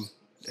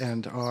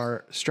 and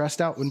are stressed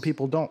out when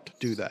people don't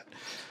do that,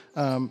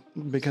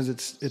 because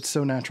it's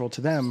so natural to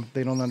them.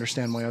 They don't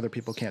understand why other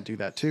people can't do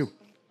that too.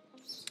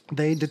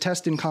 They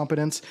detest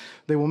incompetence.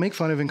 They will make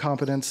fun of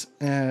incompetence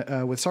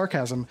with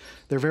sarcasm.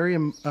 They're very,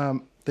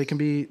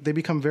 they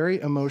become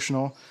very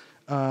emotional.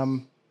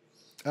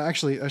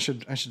 Actually, I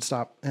should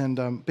stop.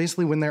 And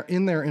basically, when they're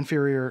in their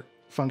inferior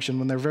function,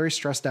 when they're very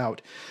stressed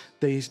out,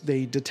 they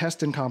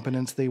detest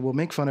incompetence. They will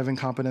make fun of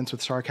incompetence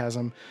with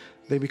sarcasm.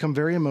 They become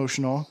very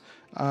emotional,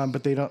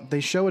 but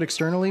they show it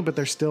externally, but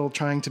they're still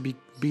trying to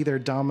be their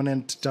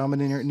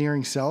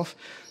domineering self.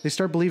 They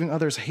start believing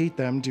others hate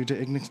them due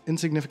to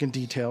insignificant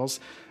details.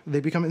 They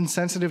become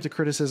insensitive to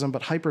criticism,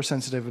 but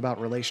hypersensitive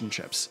about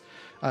relationships.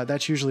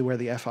 That's usually where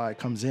the FI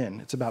comes in.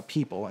 It's about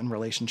people and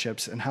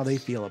relationships and how they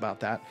feel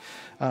about that.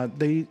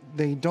 They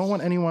don't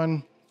want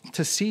anyone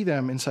to see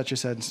them in such a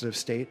sensitive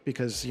state,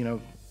 because the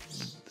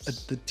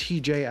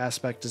TJ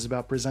aspect is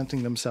about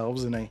presenting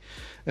themselves in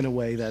a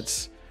way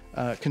that's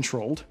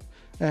controlled.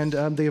 And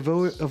they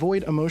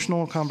avoid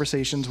emotional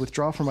conversations,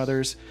 withdraw from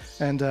others,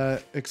 and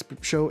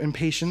show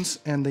impatience,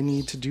 and they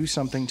need to do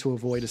something to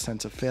avoid a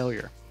sense of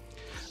failure.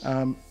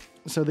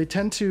 So they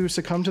tend to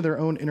succumb to their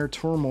own inner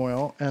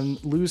turmoil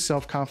and lose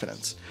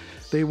self-confidence.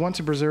 They want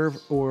to preserve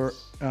or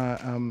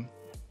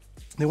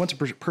they want to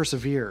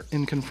persevere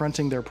in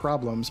confronting their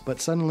problems,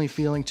 but suddenly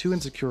feeling too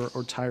insecure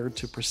or tired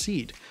to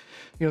proceed.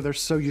 You know, they're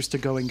so used to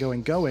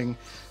going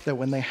that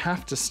when they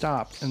have to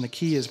stop, and the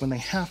key is when they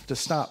have to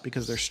stop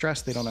because they're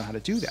stressed, they don't know how to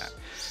do that.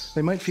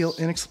 They might feel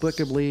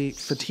inexplicably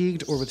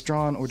fatigued or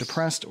withdrawn or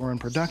depressed or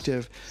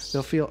unproductive.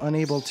 They'll feel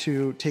unable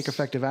to take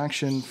effective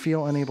action,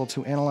 feel unable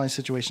to analyze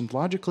situations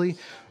logically,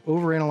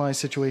 overanalyze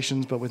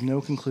situations but with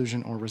no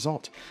conclusion or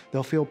result.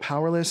 They'll feel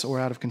powerless or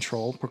out of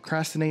control,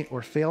 procrastinate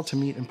or fail to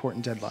meet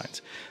important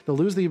deadlines. They'll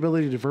lose the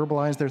ability to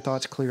verbalize their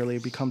thoughts clearly,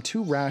 become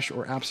too rash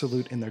or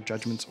absolute in their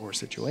judgments or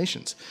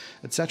situations,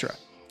 etc.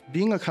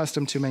 Being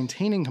accustomed to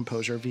maintaining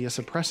composure via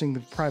suppressing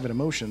the private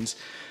emotions,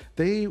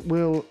 they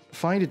will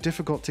find it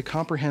difficult to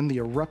comprehend the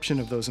eruption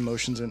of those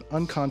emotions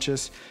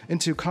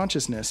into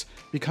consciousness,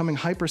 becoming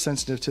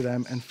hypersensitive to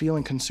them and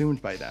feeling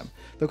consumed by them.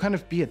 They'll kind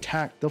of be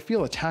attacked. They'll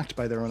feel attacked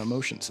by their own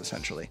emotions,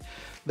 essentially.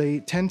 They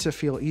tend to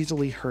feel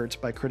easily hurt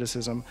by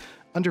criticism,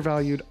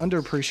 undervalued,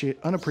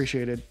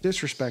 unappreciated,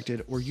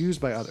 disrespected, or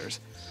used by others,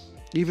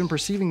 even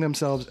perceiving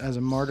themselves as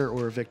a martyr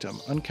or a victim,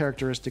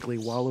 uncharacteristically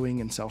wallowing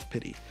in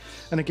self-pity.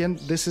 And again,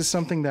 this is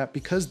something that,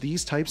 because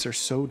these types are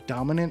so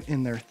dominant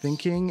in their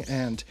thinking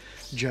and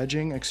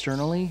judging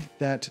externally,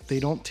 that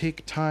they don't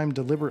take time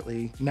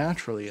deliberately,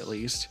 naturally at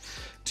least,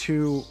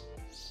 to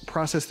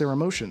process their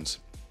emotions.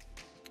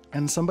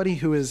 And somebody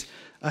who is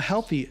a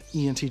healthy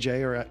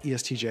ENTJ or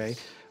ESTJ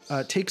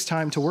takes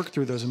time to work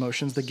through those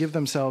emotions. They give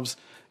themselves,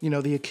 you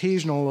know, the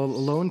occasional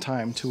alone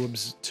time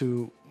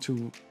to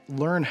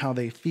learn how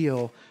they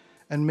feel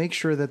and make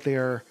sure that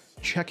they're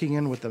checking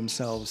in with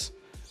themselves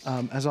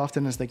as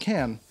often as they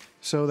can,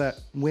 so that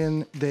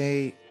when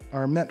they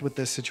are met with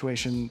this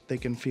situation, they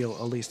can feel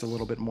at least a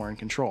little bit more in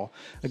control.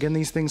 Again,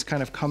 these things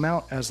kind of come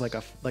out as like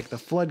the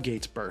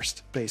floodgates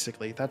burst,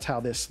 basically. That's how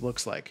this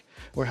looks like,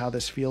 or how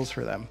this feels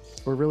for them,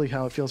 or really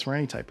how it feels for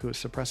any type who is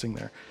suppressing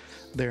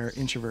their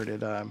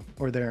introverted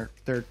or their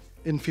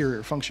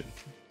inferior function.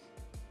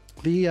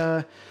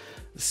 The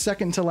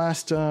second to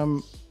last,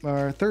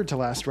 or third to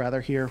last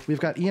rather here, we've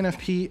got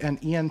ENFP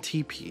and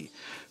ENTP,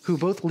 who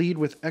both lead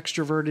with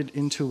extroverted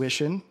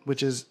intuition,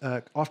 which is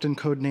often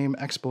codename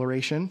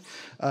exploration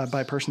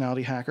by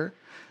Personality Hacker.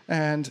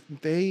 And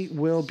they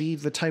will be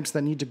the types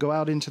that need to go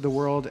out into the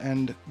world,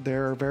 and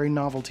they're very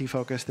novelty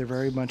focused. They're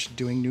very much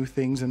doing new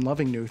things and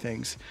loving new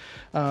things.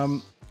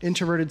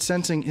 Introverted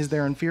sensing is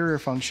their inferior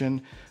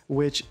function,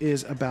 which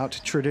is about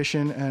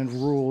tradition and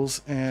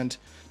rules and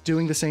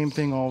doing the same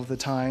thing all the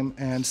time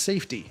and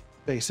safety,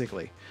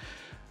 basically.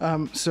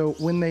 So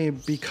when they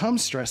become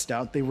stressed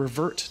out, they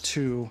revert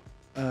to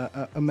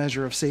a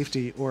measure of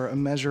safety or a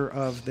measure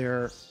of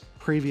their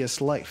previous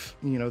life,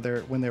 you know,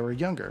 when they were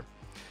younger.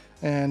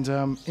 And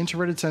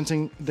introverted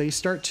sensing, they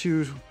start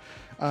to,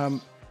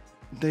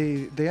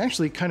 they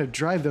actually kind of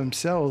drive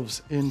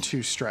themselves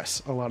into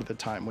stress a lot of the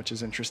time, which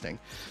is interesting.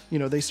 You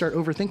know, they start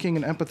overthinking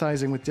and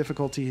empathizing with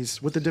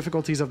the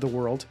difficulties of the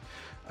world.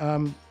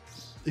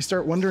 They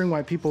start wondering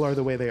why people are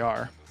the way they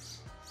are.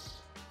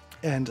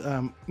 And,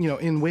 you know,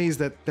 in ways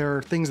that there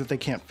are things that they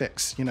can't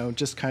fix, you know,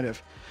 just kind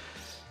of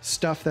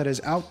stuff that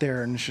is out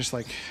there, and it's just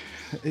like,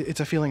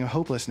 it's a feeling of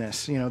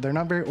hopelessness. You know, they're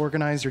not very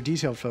organized or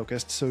detailed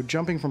focused, so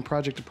jumping from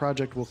project to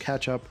project will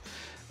catch up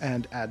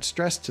and add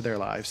stress to their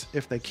lives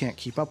if they can't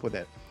keep up with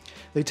it.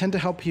 They tend to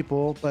help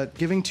people, but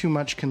giving too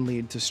much can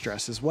lead to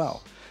stress as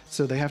well.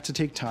 So they have to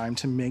take time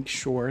to make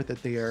sure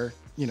that they are,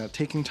 you know,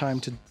 taking time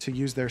to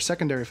use their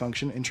secondary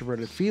function,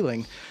 introverted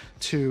feeling,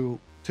 to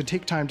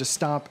take time to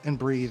stop and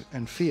breathe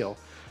and feel.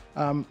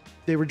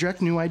 They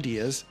reject new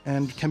ideas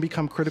and can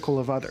become critical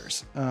of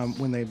others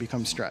when they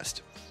become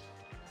stressed.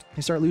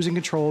 They start losing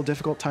control,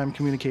 difficult time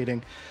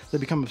communicating. They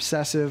become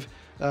obsessive.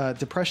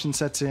 Depression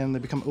sets in. They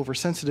become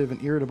oversensitive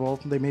and irritable.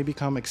 They may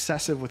become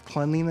excessive with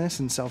cleanliness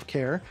and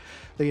self-care.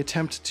 They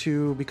attempt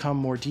to become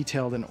more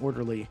detailed and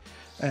orderly,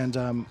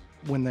 and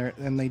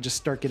they just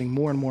start getting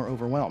more and more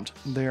overwhelmed.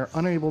 They're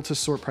unable to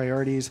sort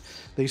priorities.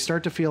 They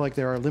start to feel like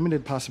there are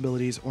limited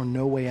possibilities or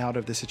no way out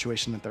of the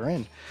situation that they're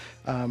in.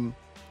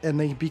 And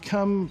they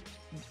become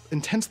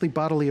intensely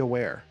bodily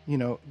aware. You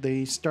know,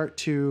 they start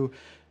to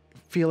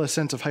feel a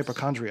sense of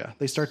hypochondria.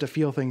 They start to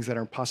feel things that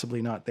are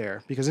possibly not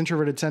there, because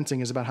introverted sensing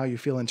is about how you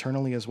feel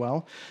internally as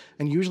well.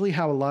 And usually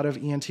how a lot of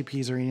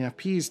ENTPs or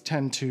ENFPs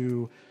tend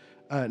to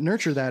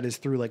nurture that is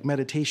through like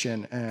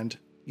meditation and,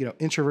 you know,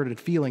 introverted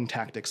feeling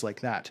tactics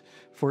like that,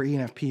 for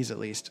ENFPs at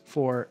least.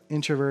 For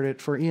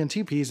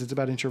ENTPs, it's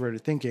about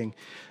introverted thinking.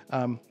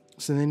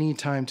 So they need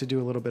time to do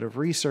a little bit of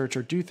research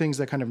or do things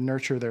that kind of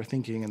nurture their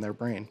thinking in their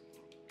brain.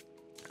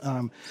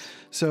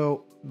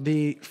 So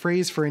the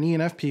phrase for an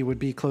ENFP would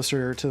be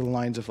closer to the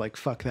lines of like,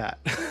 fuck that.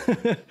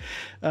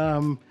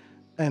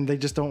 And they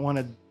just don't want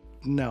to,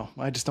 no,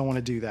 I just don't want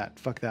to do that.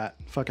 Fuck that.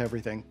 Fuck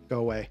everything. Go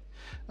away.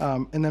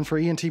 And then for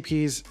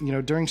ENTPs, you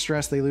know, during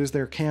stress, they lose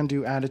their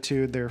can-do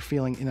attitude. They're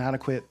feeling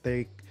inadequate.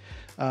 They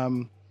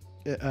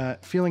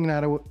feeling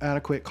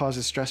inadequate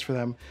causes stress for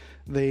them.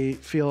 They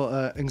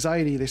feel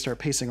anxiety. They start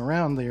pacing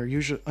around. They are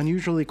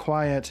unusually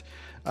quiet.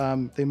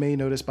 They may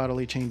notice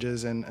bodily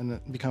changes and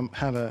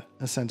have a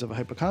sense of a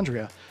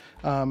hypochondria.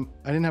 I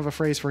didn't have a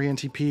phrase for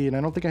ENTP, and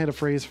I don't think I had a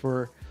phrase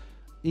for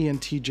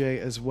ENTJ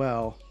as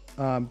well.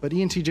 But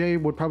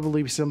ENTJ would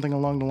probably be something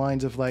along the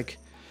lines of like,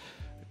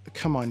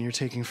 "Come on, you're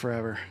taking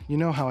forever. You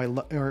know how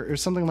or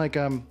something like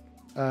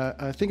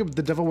I think of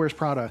The Devil Wears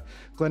Prada.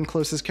 Glenn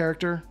Close's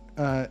character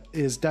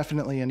is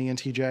definitely an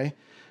ENTJ,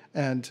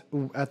 and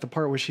at the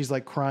part where she's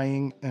like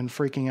crying and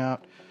freaking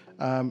out,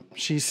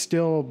 she's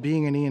still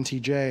being an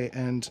ENTJ,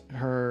 and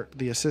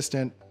the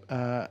assistant,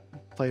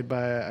 played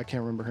by I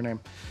can't remember her name,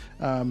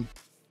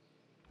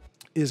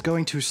 is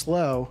going too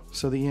slow.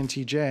 So the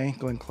ENTJ,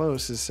 Glenn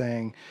Close, is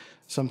saying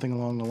something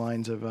along the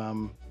lines of,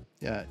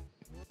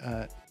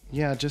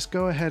 yeah, just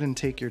go ahead and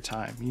take your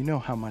time. You know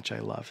how much I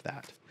love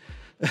that.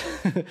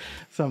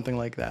 Something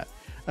like that.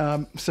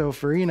 So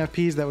for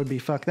ENFPs, that would be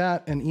fuck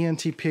that. And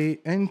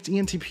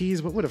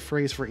ENTPs, what would a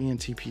phrase for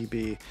ENTP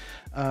be?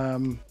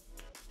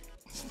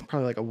 It's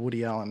probably like a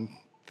Woody Allen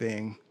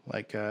thing,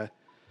 like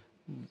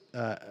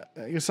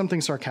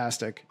something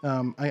sarcastic.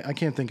 I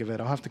can't think of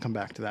it. I'll have to come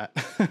back to that.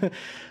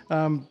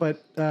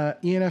 But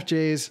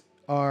ENFJs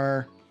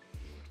are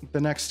the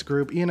next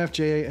group.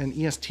 ENFJ and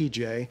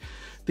ESTJ.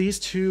 These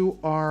two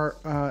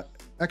are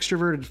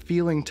extroverted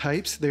feeling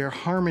types. They are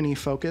harmony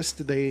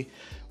focused. They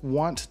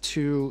want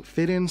to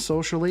fit in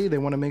socially. They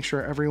want to make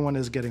sure everyone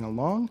is getting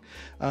along.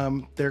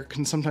 There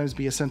can sometimes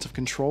be a sense of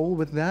control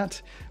with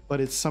that, but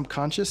it's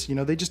subconscious. You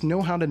know, they just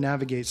know how to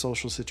navigate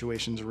social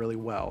situations really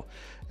well.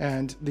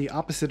 And the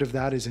opposite of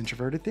that is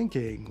introverted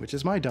thinking, which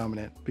is my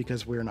dominant,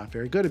 because we're not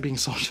very good at being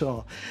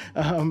social.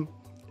 For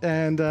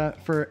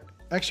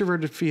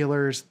extroverted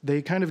feelers,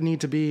 they kind of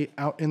need to be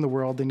out in the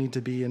world. They need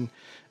to be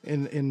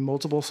in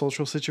multiple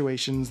social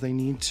situations. They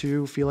need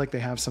to feel like they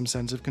have some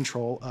sense of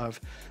control of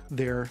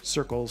their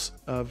circles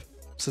of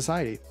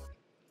society.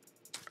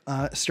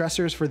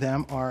 Stressors for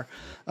them are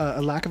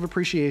a lack of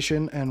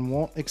appreciation and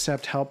won't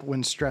accept help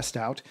when stressed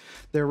out.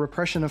 Their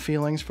repression of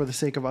feelings for the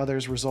sake of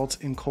others results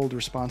in cold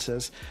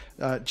responses.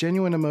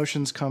 Genuine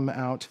emotions come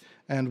out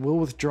and will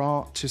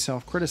withdraw to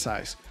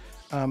self-criticize.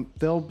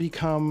 They'll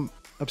become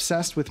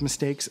obsessed with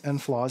mistakes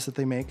and flaws that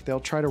they make.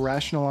 They'll try to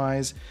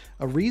rationalize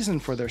a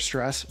reason for their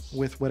stress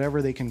with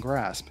whatever they can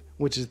grasp,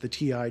 which is the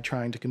TI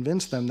trying to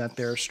convince them that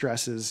their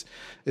stress is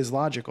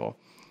logical.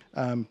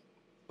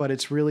 But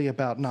it's really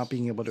about not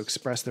being able to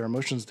express their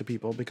emotions to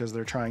people because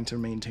they're trying to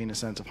maintain a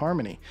sense of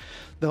harmony.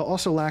 They'll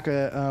also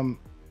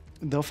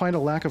they'll find a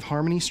lack of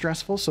harmony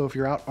stressful. So if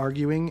you're out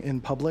arguing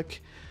in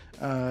public,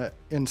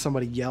 and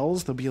somebody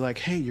yells, they'll be like,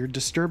 "Hey, you're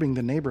disturbing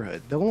the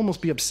neighborhood." They'll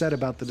almost be upset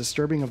about the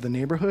disturbing of the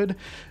neighborhood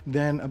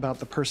than about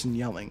the person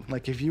yelling.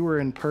 Like if you were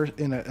in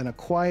a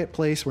quiet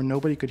place where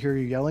nobody could hear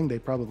you yelling, they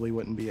probably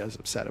wouldn't be as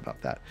upset about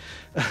that.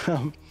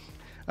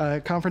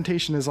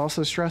 Confrontation is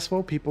also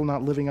stressful. People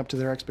not living up to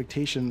their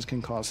expectations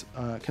can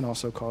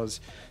also cause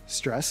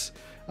stress.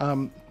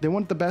 They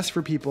want the best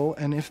for people,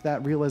 and if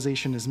that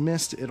realization is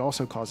missed, it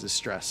also causes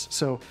stress.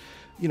 So,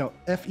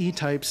 FE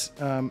types,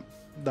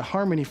 the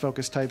harmony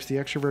focused types, the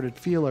extroverted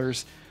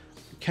feelers,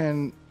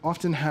 can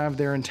often have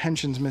their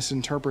intentions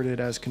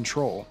misinterpreted as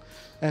control.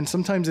 And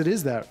sometimes it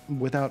is that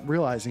without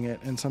realizing it.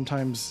 And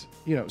sometimes,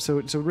 so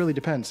it really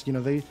depends.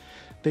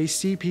 They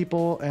see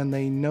people and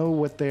they know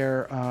what they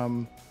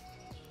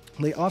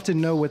often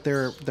know what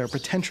their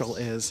potential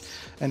is.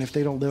 And if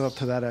they don't live up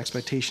to that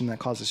expectation, that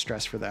causes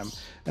stress for them.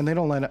 And they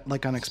don't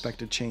like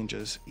unexpected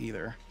changes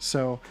either.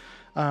 So,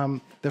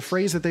 the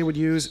phrase that they would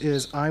use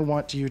is, "I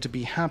want you to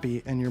be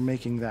happy and you're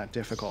making that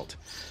difficult."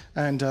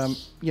 And,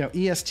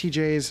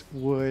 ESTJs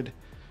would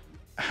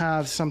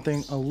have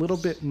something a little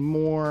bit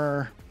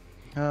more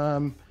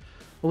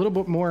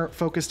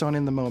focused on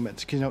in the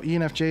moment.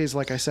 ENFJs,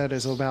 like I said,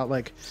 is about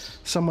like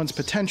someone's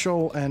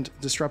potential and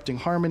disrupting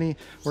harmony,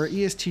 where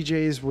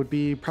ESTJs would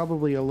be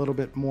probably a little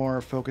bit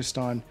more focused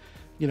on,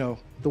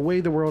 the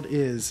way the world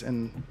is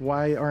and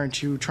why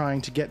aren't you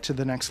trying to get to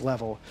the next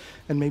level,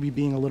 and maybe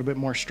being a little bit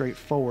more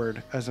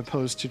straightforward as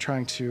opposed to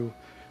trying to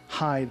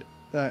hide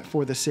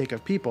for the sake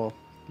of people.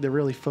 They're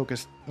really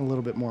focused a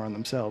little bit more on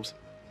themselves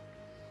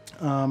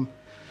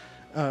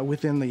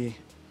within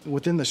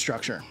the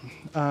structure.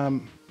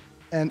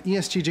 And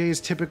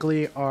ESTJs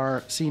typically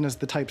are seen as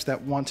the types that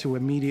want to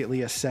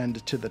immediately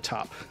ascend to the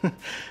top.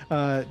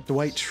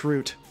 Dwight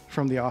Schrute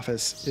from The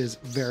Office is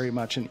very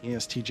much an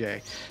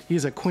ESTJ.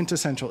 He's a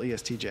quintessential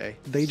ESTJ.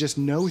 They just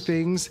know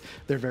things.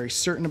 They're very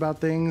certain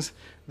about things.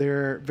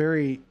 They're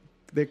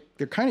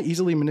kind of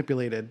easily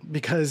manipulated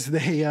because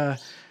they are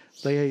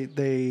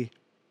the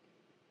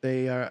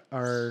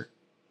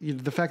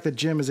fact that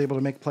Jim is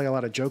able to play a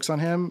lot of jokes on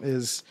him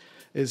is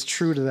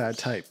true to that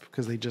type,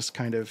 because they just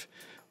kind of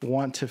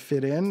want to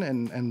fit in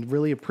and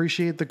really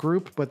appreciate the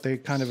group, but they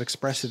kind of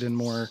express it in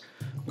more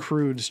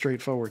crude,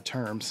 straightforward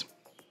terms.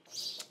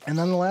 And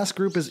then the last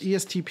group is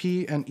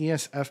ESTP and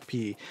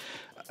ESFP.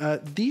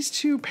 These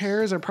two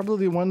pairs are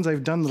probably the ones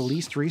I've done the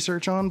least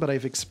research on, but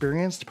I've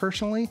experienced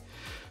personally.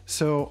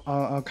 So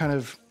I'll kind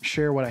of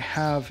share what I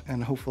have,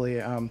 and hopefully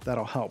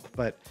that'll help.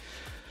 But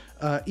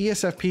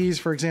ESFPs,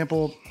 for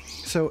example,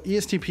 so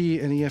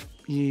ESTP and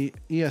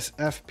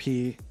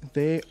ESFP,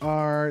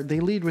 they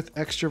lead with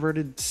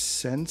extroverted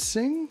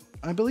sensing,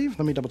 I believe.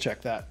 Let me double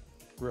check that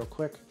real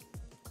quick.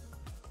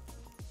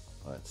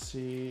 Let's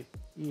see,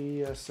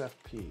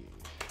 ESFP.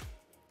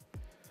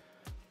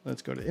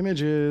 Let's go to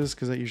images,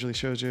 because that usually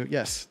shows you.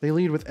 Yes, they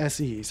lead with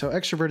SE, so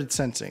extroverted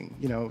sensing.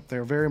 You know,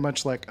 they're very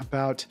much like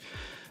about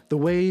the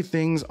way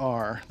things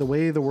are, the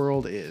way the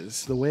world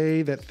is, the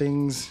way that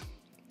things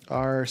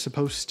are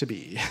supposed to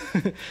be.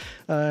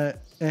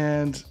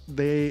 And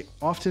they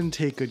often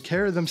take good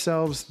care of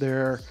themselves.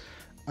 They're,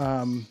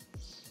 you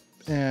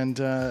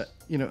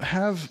know,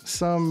 have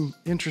some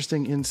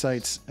interesting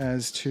insights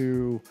as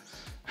to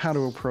how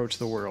to approach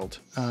the world.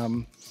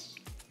 And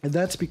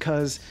that's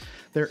because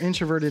their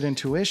introverted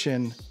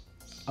intuition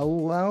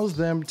allows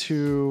them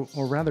to,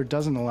 or rather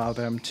doesn't allow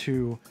them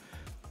to,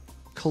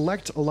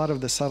 collect a lot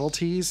of the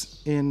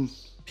subtleties in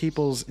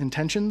people's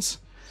intentions.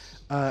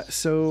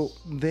 So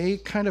they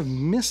kind of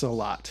miss a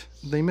lot.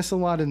 They miss a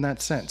lot in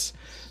that sense.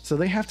 So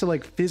they have to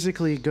like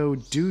physically go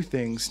do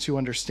things to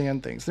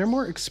understand things. They're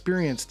more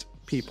experienced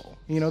people.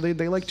 You know,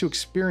 they like to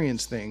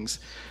experience things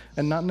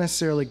and not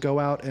necessarily go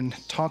out and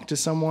talk to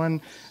someone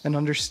and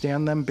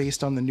understand them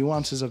based on the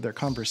nuances of their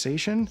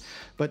conversation,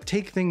 but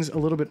take things a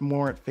little bit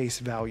more at face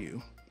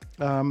value.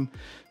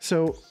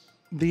 So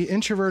the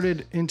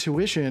introverted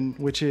intuition,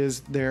 which is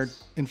their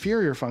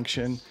inferior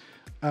function,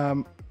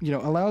 you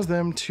know, allows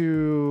them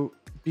to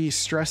be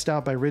stressed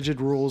out by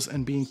rigid rules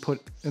and being put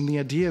in the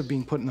idea of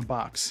being put in a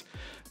box.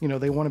 You know,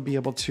 they want to be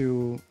able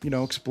to, you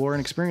know, explore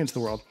and experience the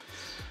world.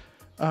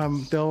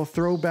 They'll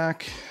throw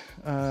back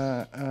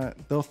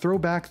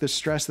the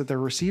stress that they're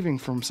receiving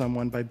from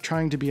someone by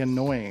trying to be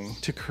annoying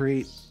to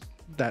create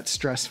that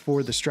stress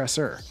for the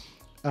stressor.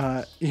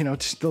 You know,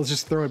 they'll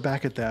just throw it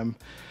back at them.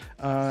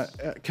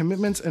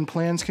 Commitments and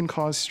plans can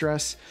cause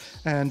stress,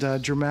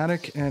 and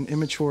dramatic and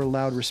immature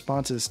loud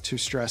responses to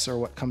stress are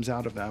what comes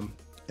out of them.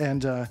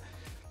 And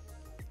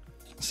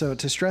so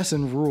to stress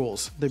and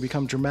rules, they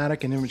become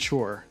dramatic and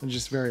immature and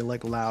just very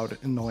like loud,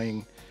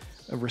 annoying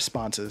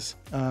responses.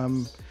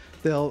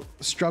 They'll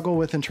struggle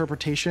with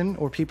interpretation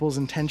or people's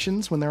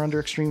intentions when they're under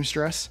extreme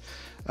stress.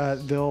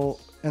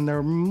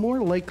 They're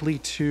more likely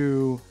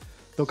to,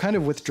 they'll kind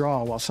of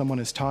withdraw while someone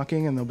is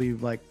talking, and they'll be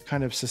like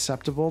kind of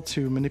susceptible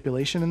to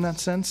manipulation in that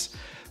sense,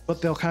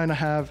 but they'll kind of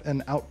have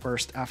an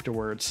outburst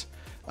afterwards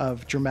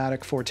of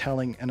dramatic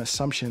foretelling and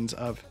assumptions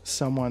of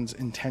someone's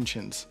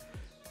intentions,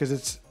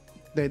 because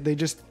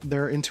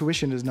their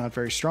intuition is not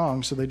very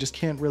strong, so they just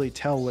can't really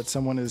tell what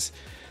someone is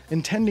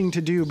intending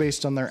to do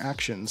based on their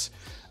actions.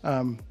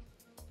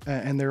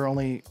 And they're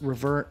only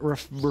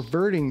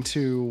reverting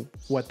to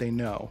what they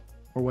know,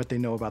 or what they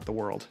know about the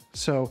world.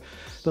 So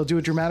they'll do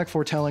a dramatic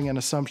foretelling and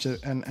assumption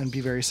and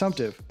be very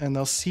assumptive, and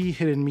they'll see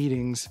hidden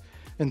meanings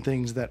in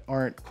things that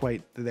aren't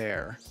quite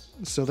there.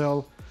 So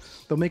they'll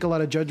make a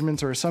lot of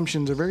judgments or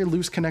assumptions or very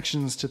loose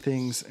connections to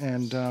things.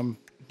 And,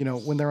 you know,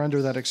 when they're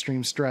under that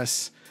extreme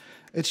stress,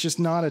 it's just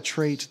not a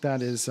trait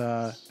that is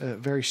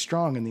very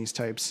strong in these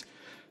types.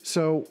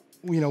 So,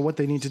 you know, what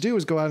they need to do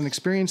is go out and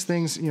experience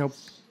things. You know,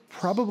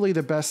 probably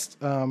the best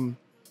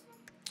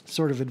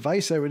sort of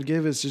advice I would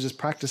give is to just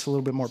practice a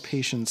little bit more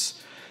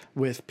patience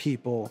with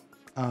people,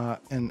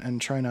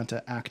 and try not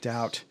to act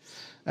out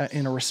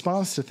in a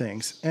response to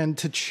things, and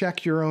to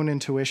check your own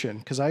intuition.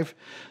 Because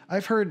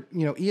I've heard,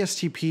 you know,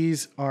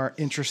 ESTPs are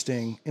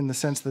interesting in the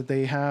sense that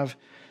they have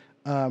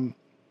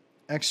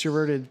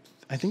extroverted.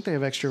 I think they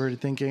have extroverted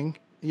thinking.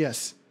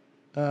 Yes.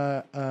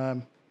 Let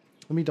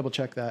me double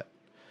check that.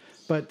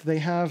 But they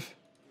have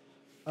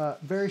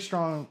very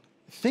strong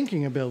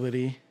thinking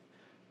ability.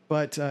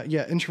 But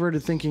yeah,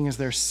 introverted thinking is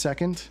their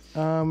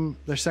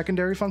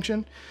secondary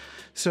function.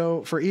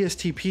 So for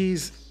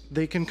ESTPs,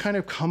 they can kind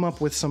of come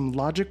up with some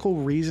logical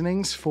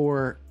reasonings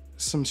for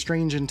some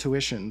strange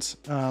intuitions.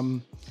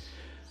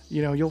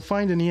 You know, you'll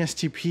find an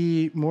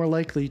ESTP more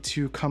likely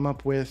to come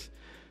up with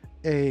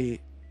a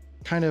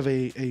kind of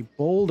a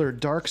bold or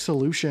dark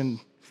solution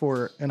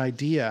for an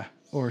idea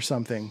or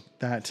something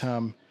that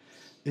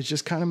is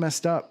just kind of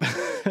messed up.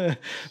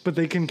 But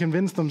they can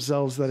convince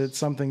themselves that it's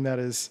something that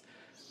is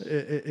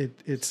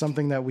it's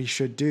something that we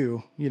should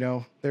do. You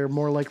know, they're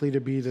more likely to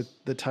be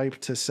the type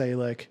to say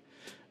like,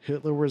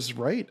 Hitler was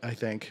right, I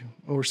think,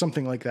 or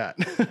something like that,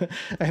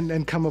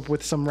 and come up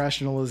with some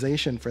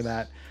rationalization for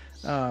that.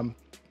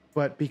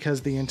 But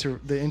because the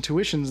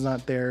intuition's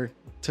not there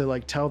to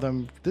like tell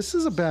them this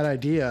is a bad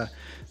idea,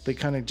 they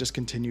kind of just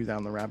continue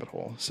down the rabbit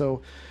hole.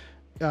 So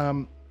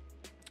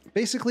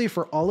basically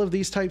for all of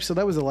these types, so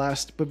that was the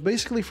last, but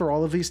basically for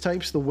all of these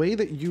types, the way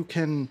that you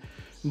can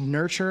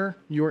nurture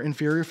your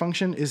inferior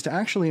function is to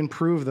actually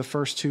improve the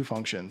first two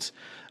functions,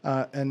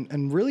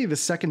 and really the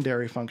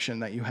secondary function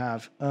that you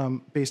have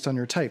based on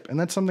your type. And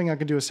that's something I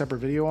could do a separate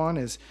video on,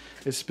 is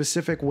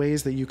specific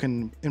ways that you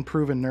can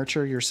improve and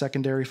nurture your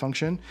secondary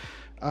function.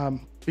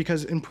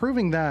 because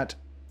improving that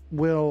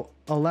will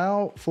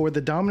allow for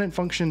the dominant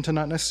function to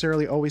not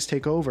necessarily always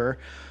take over,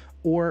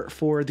 or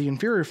for the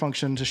inferior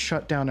function to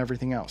shut down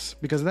everything else,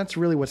 because that's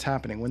really what's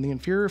happening. When the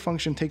inferior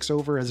function takes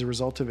over as a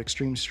result of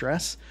extreme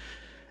stress,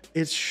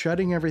 it's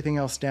shutting everything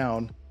else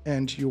down,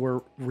 and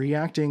you're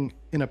reacting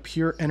in a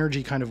pure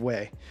energy kind of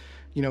way.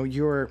 You know,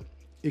 you're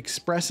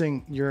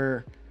expressing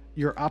your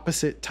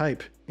opposite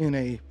type in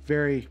a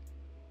very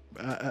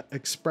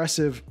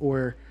expressive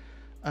or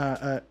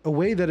a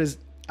way that is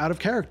out of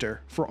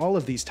character for all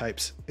of these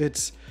types.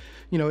 It's,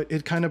 you know,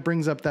 it kind of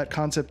brings up that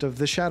concept of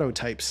the shadow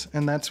types,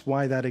 and that's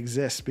why that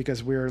exists,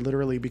 because we're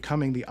literally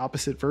becoming the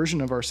opposite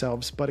version of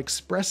ourselves, but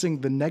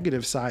expressing the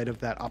negative side of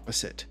that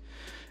opposite.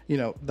 You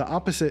know, the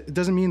opposite, it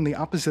doesn't mean the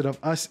opposite of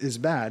us is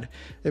bad.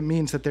 It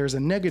means that there's a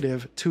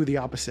negative to the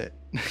opposite.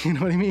 You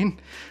know what I mean?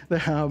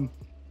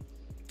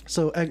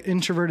 So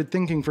introverted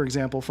thinking, for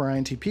example, for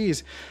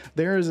INTPs,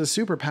 there is a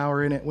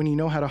superpower in it when you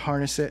know how to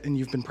harness it and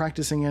you've been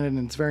practicing in it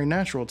and it's very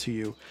natural to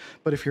you.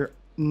 But if you're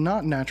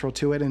not natural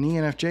to it, an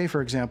ENFJ,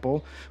 for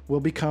example,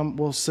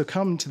 will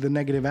succumb to the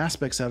negative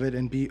aspects of it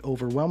and be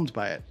overwhelmed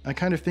by it. I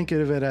kind of think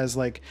of it as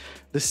like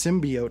the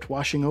symbiote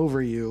washing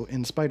over you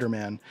in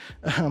Spider-Man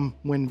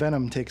when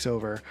Venom takes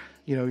over.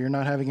 You know, you're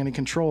not having any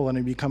control and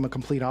you become a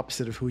complete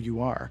opposite of who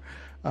you are.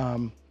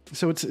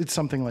 So it's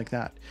something like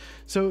that.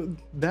 So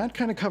that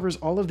kind of covers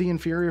all of the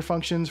inferior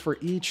functions for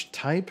each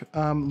type.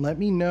 Let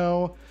me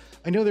know.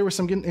 I know there were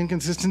some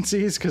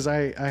inconsistencies because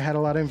I had a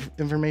lot of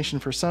information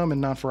for some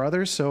and not for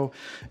others. So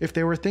if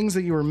there were things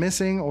that you were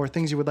missing or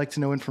things you would like to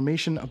know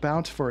information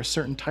about for a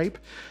certain type,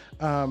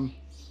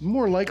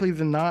 more likely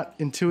than not,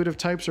 intuitive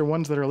types are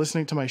ones that are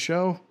listening to my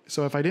show.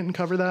 So if I didn't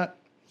cover that,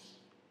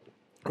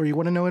 or you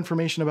want to know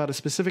information about a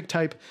specific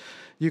type,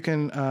 you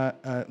can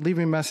leave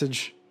me a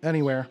message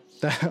anywhere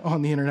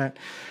on the internet,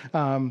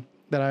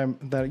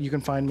 that you can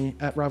find me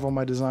at Rival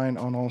My Design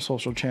on all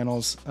social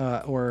channels,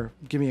 or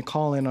give me a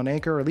call in on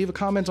Anchor, or leave a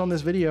comment on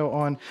this video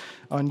on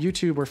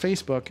YouTube or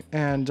Facebook,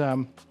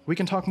 and we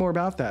can talk more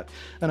about that.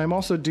 And I'm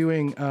also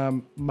doing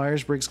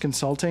Myers-Briggs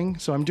consulting,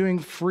 so I'm doing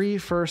free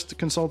first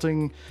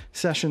consulting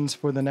sessions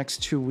for the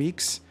next 2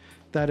 weeks.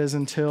 That is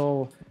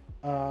until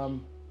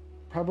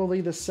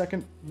probably the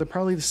second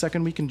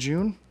week in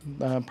June.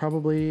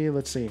 Probably,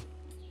 let's see.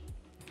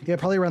 Yeah,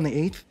 probably around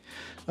the 8th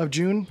of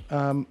June,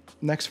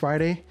 next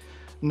Friday,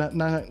 not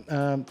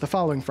the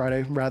following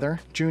Friday, rather,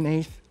 June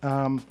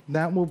 8th.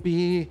 That will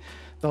be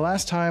the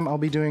last time I'll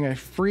be doing a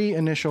free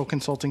initial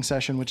consulting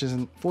session, which is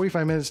in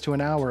 45 minutes to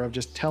an hour of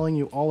just telling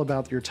you all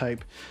about your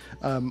type,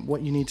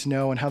 what you need to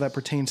know and how that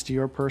pertains to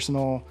your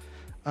personal,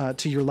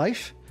 to your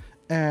life.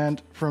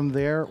 And from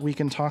there, we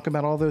can talk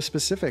about all those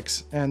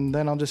specifics. And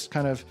then I'll just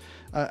kind of,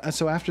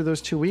 so after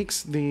those 2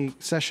 weeks, the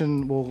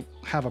session will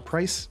have a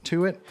price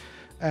to it.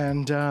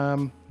 And,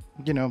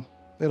 you know,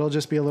 it'll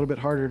just be a little bit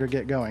harder to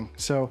get going.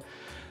 So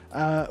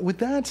with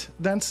that,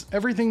 that's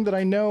everything that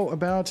I know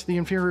about the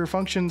inferior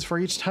functions for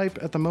each type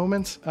at the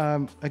moment.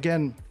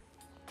 Again,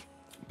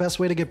 best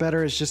way to get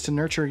better is just to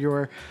nurture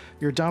your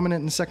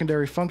dominant and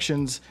secondary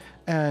functions,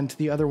 and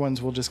the other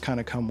ones will just kind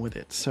of come with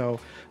it. So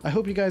I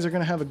hope you guys are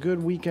going to have a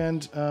good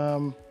weekend.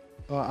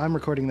 I'm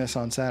recording this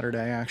on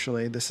Saturday,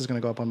 actually. This is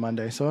going to go up on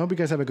Monday. So I hope you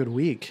guys have a good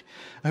week.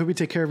 I hope you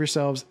take care of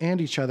yourselves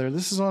and each other.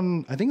 This is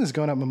on, I think this is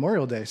going up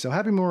Memorial Day. So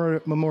happy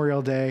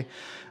Memorial Day.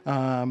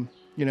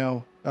 You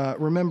know,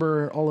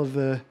 remember all of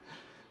the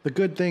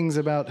good things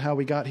about how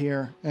we got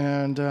here.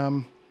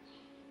 And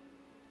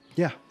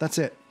yeah, that's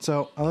it.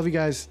 So I love you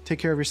guys. Take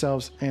care of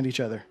yourselves and each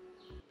other.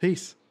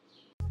 Peace.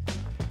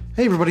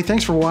 Hey everybody,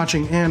 thanks for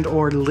watching and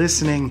or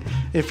listening.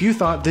 If you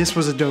thought this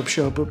was a dope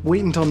show, but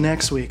wait until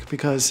next week,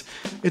 because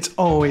it's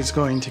always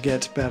going to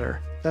get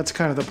better. That's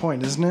kind of the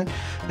point, isn't it?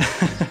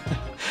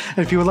 And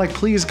if you would like,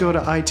 please go to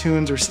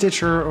iTunes or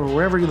Stitcher or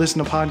wherever you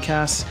listen to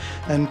podcasts,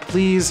 and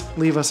please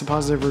leave us a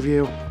positive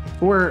review.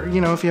 Or, you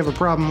know, if you have a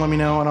problem, let me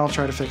know and I'll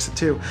try to fix it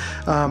too.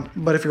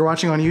 But if you're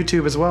watching on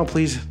YouTube as well,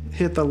 please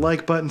hit the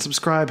like button,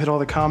 subscribe, hit all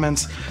the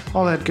comments,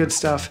 all that good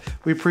stuff.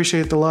 We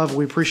appreciate the love.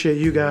 We appreciate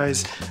you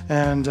guys.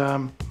 And,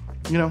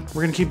 you know,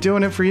 we're going to keep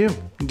doing it for you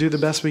and do the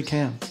best we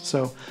can.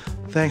 So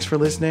thanks for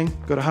listening.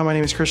 Go to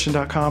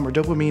howmynameschristian.com or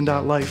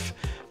dopamine.life.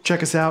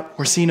 Check us out,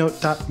 or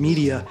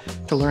cnote.media,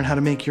 to learn how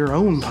to make your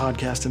own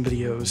podcast and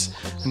videos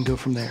and go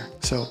from there.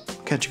 So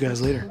catch you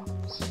guys later.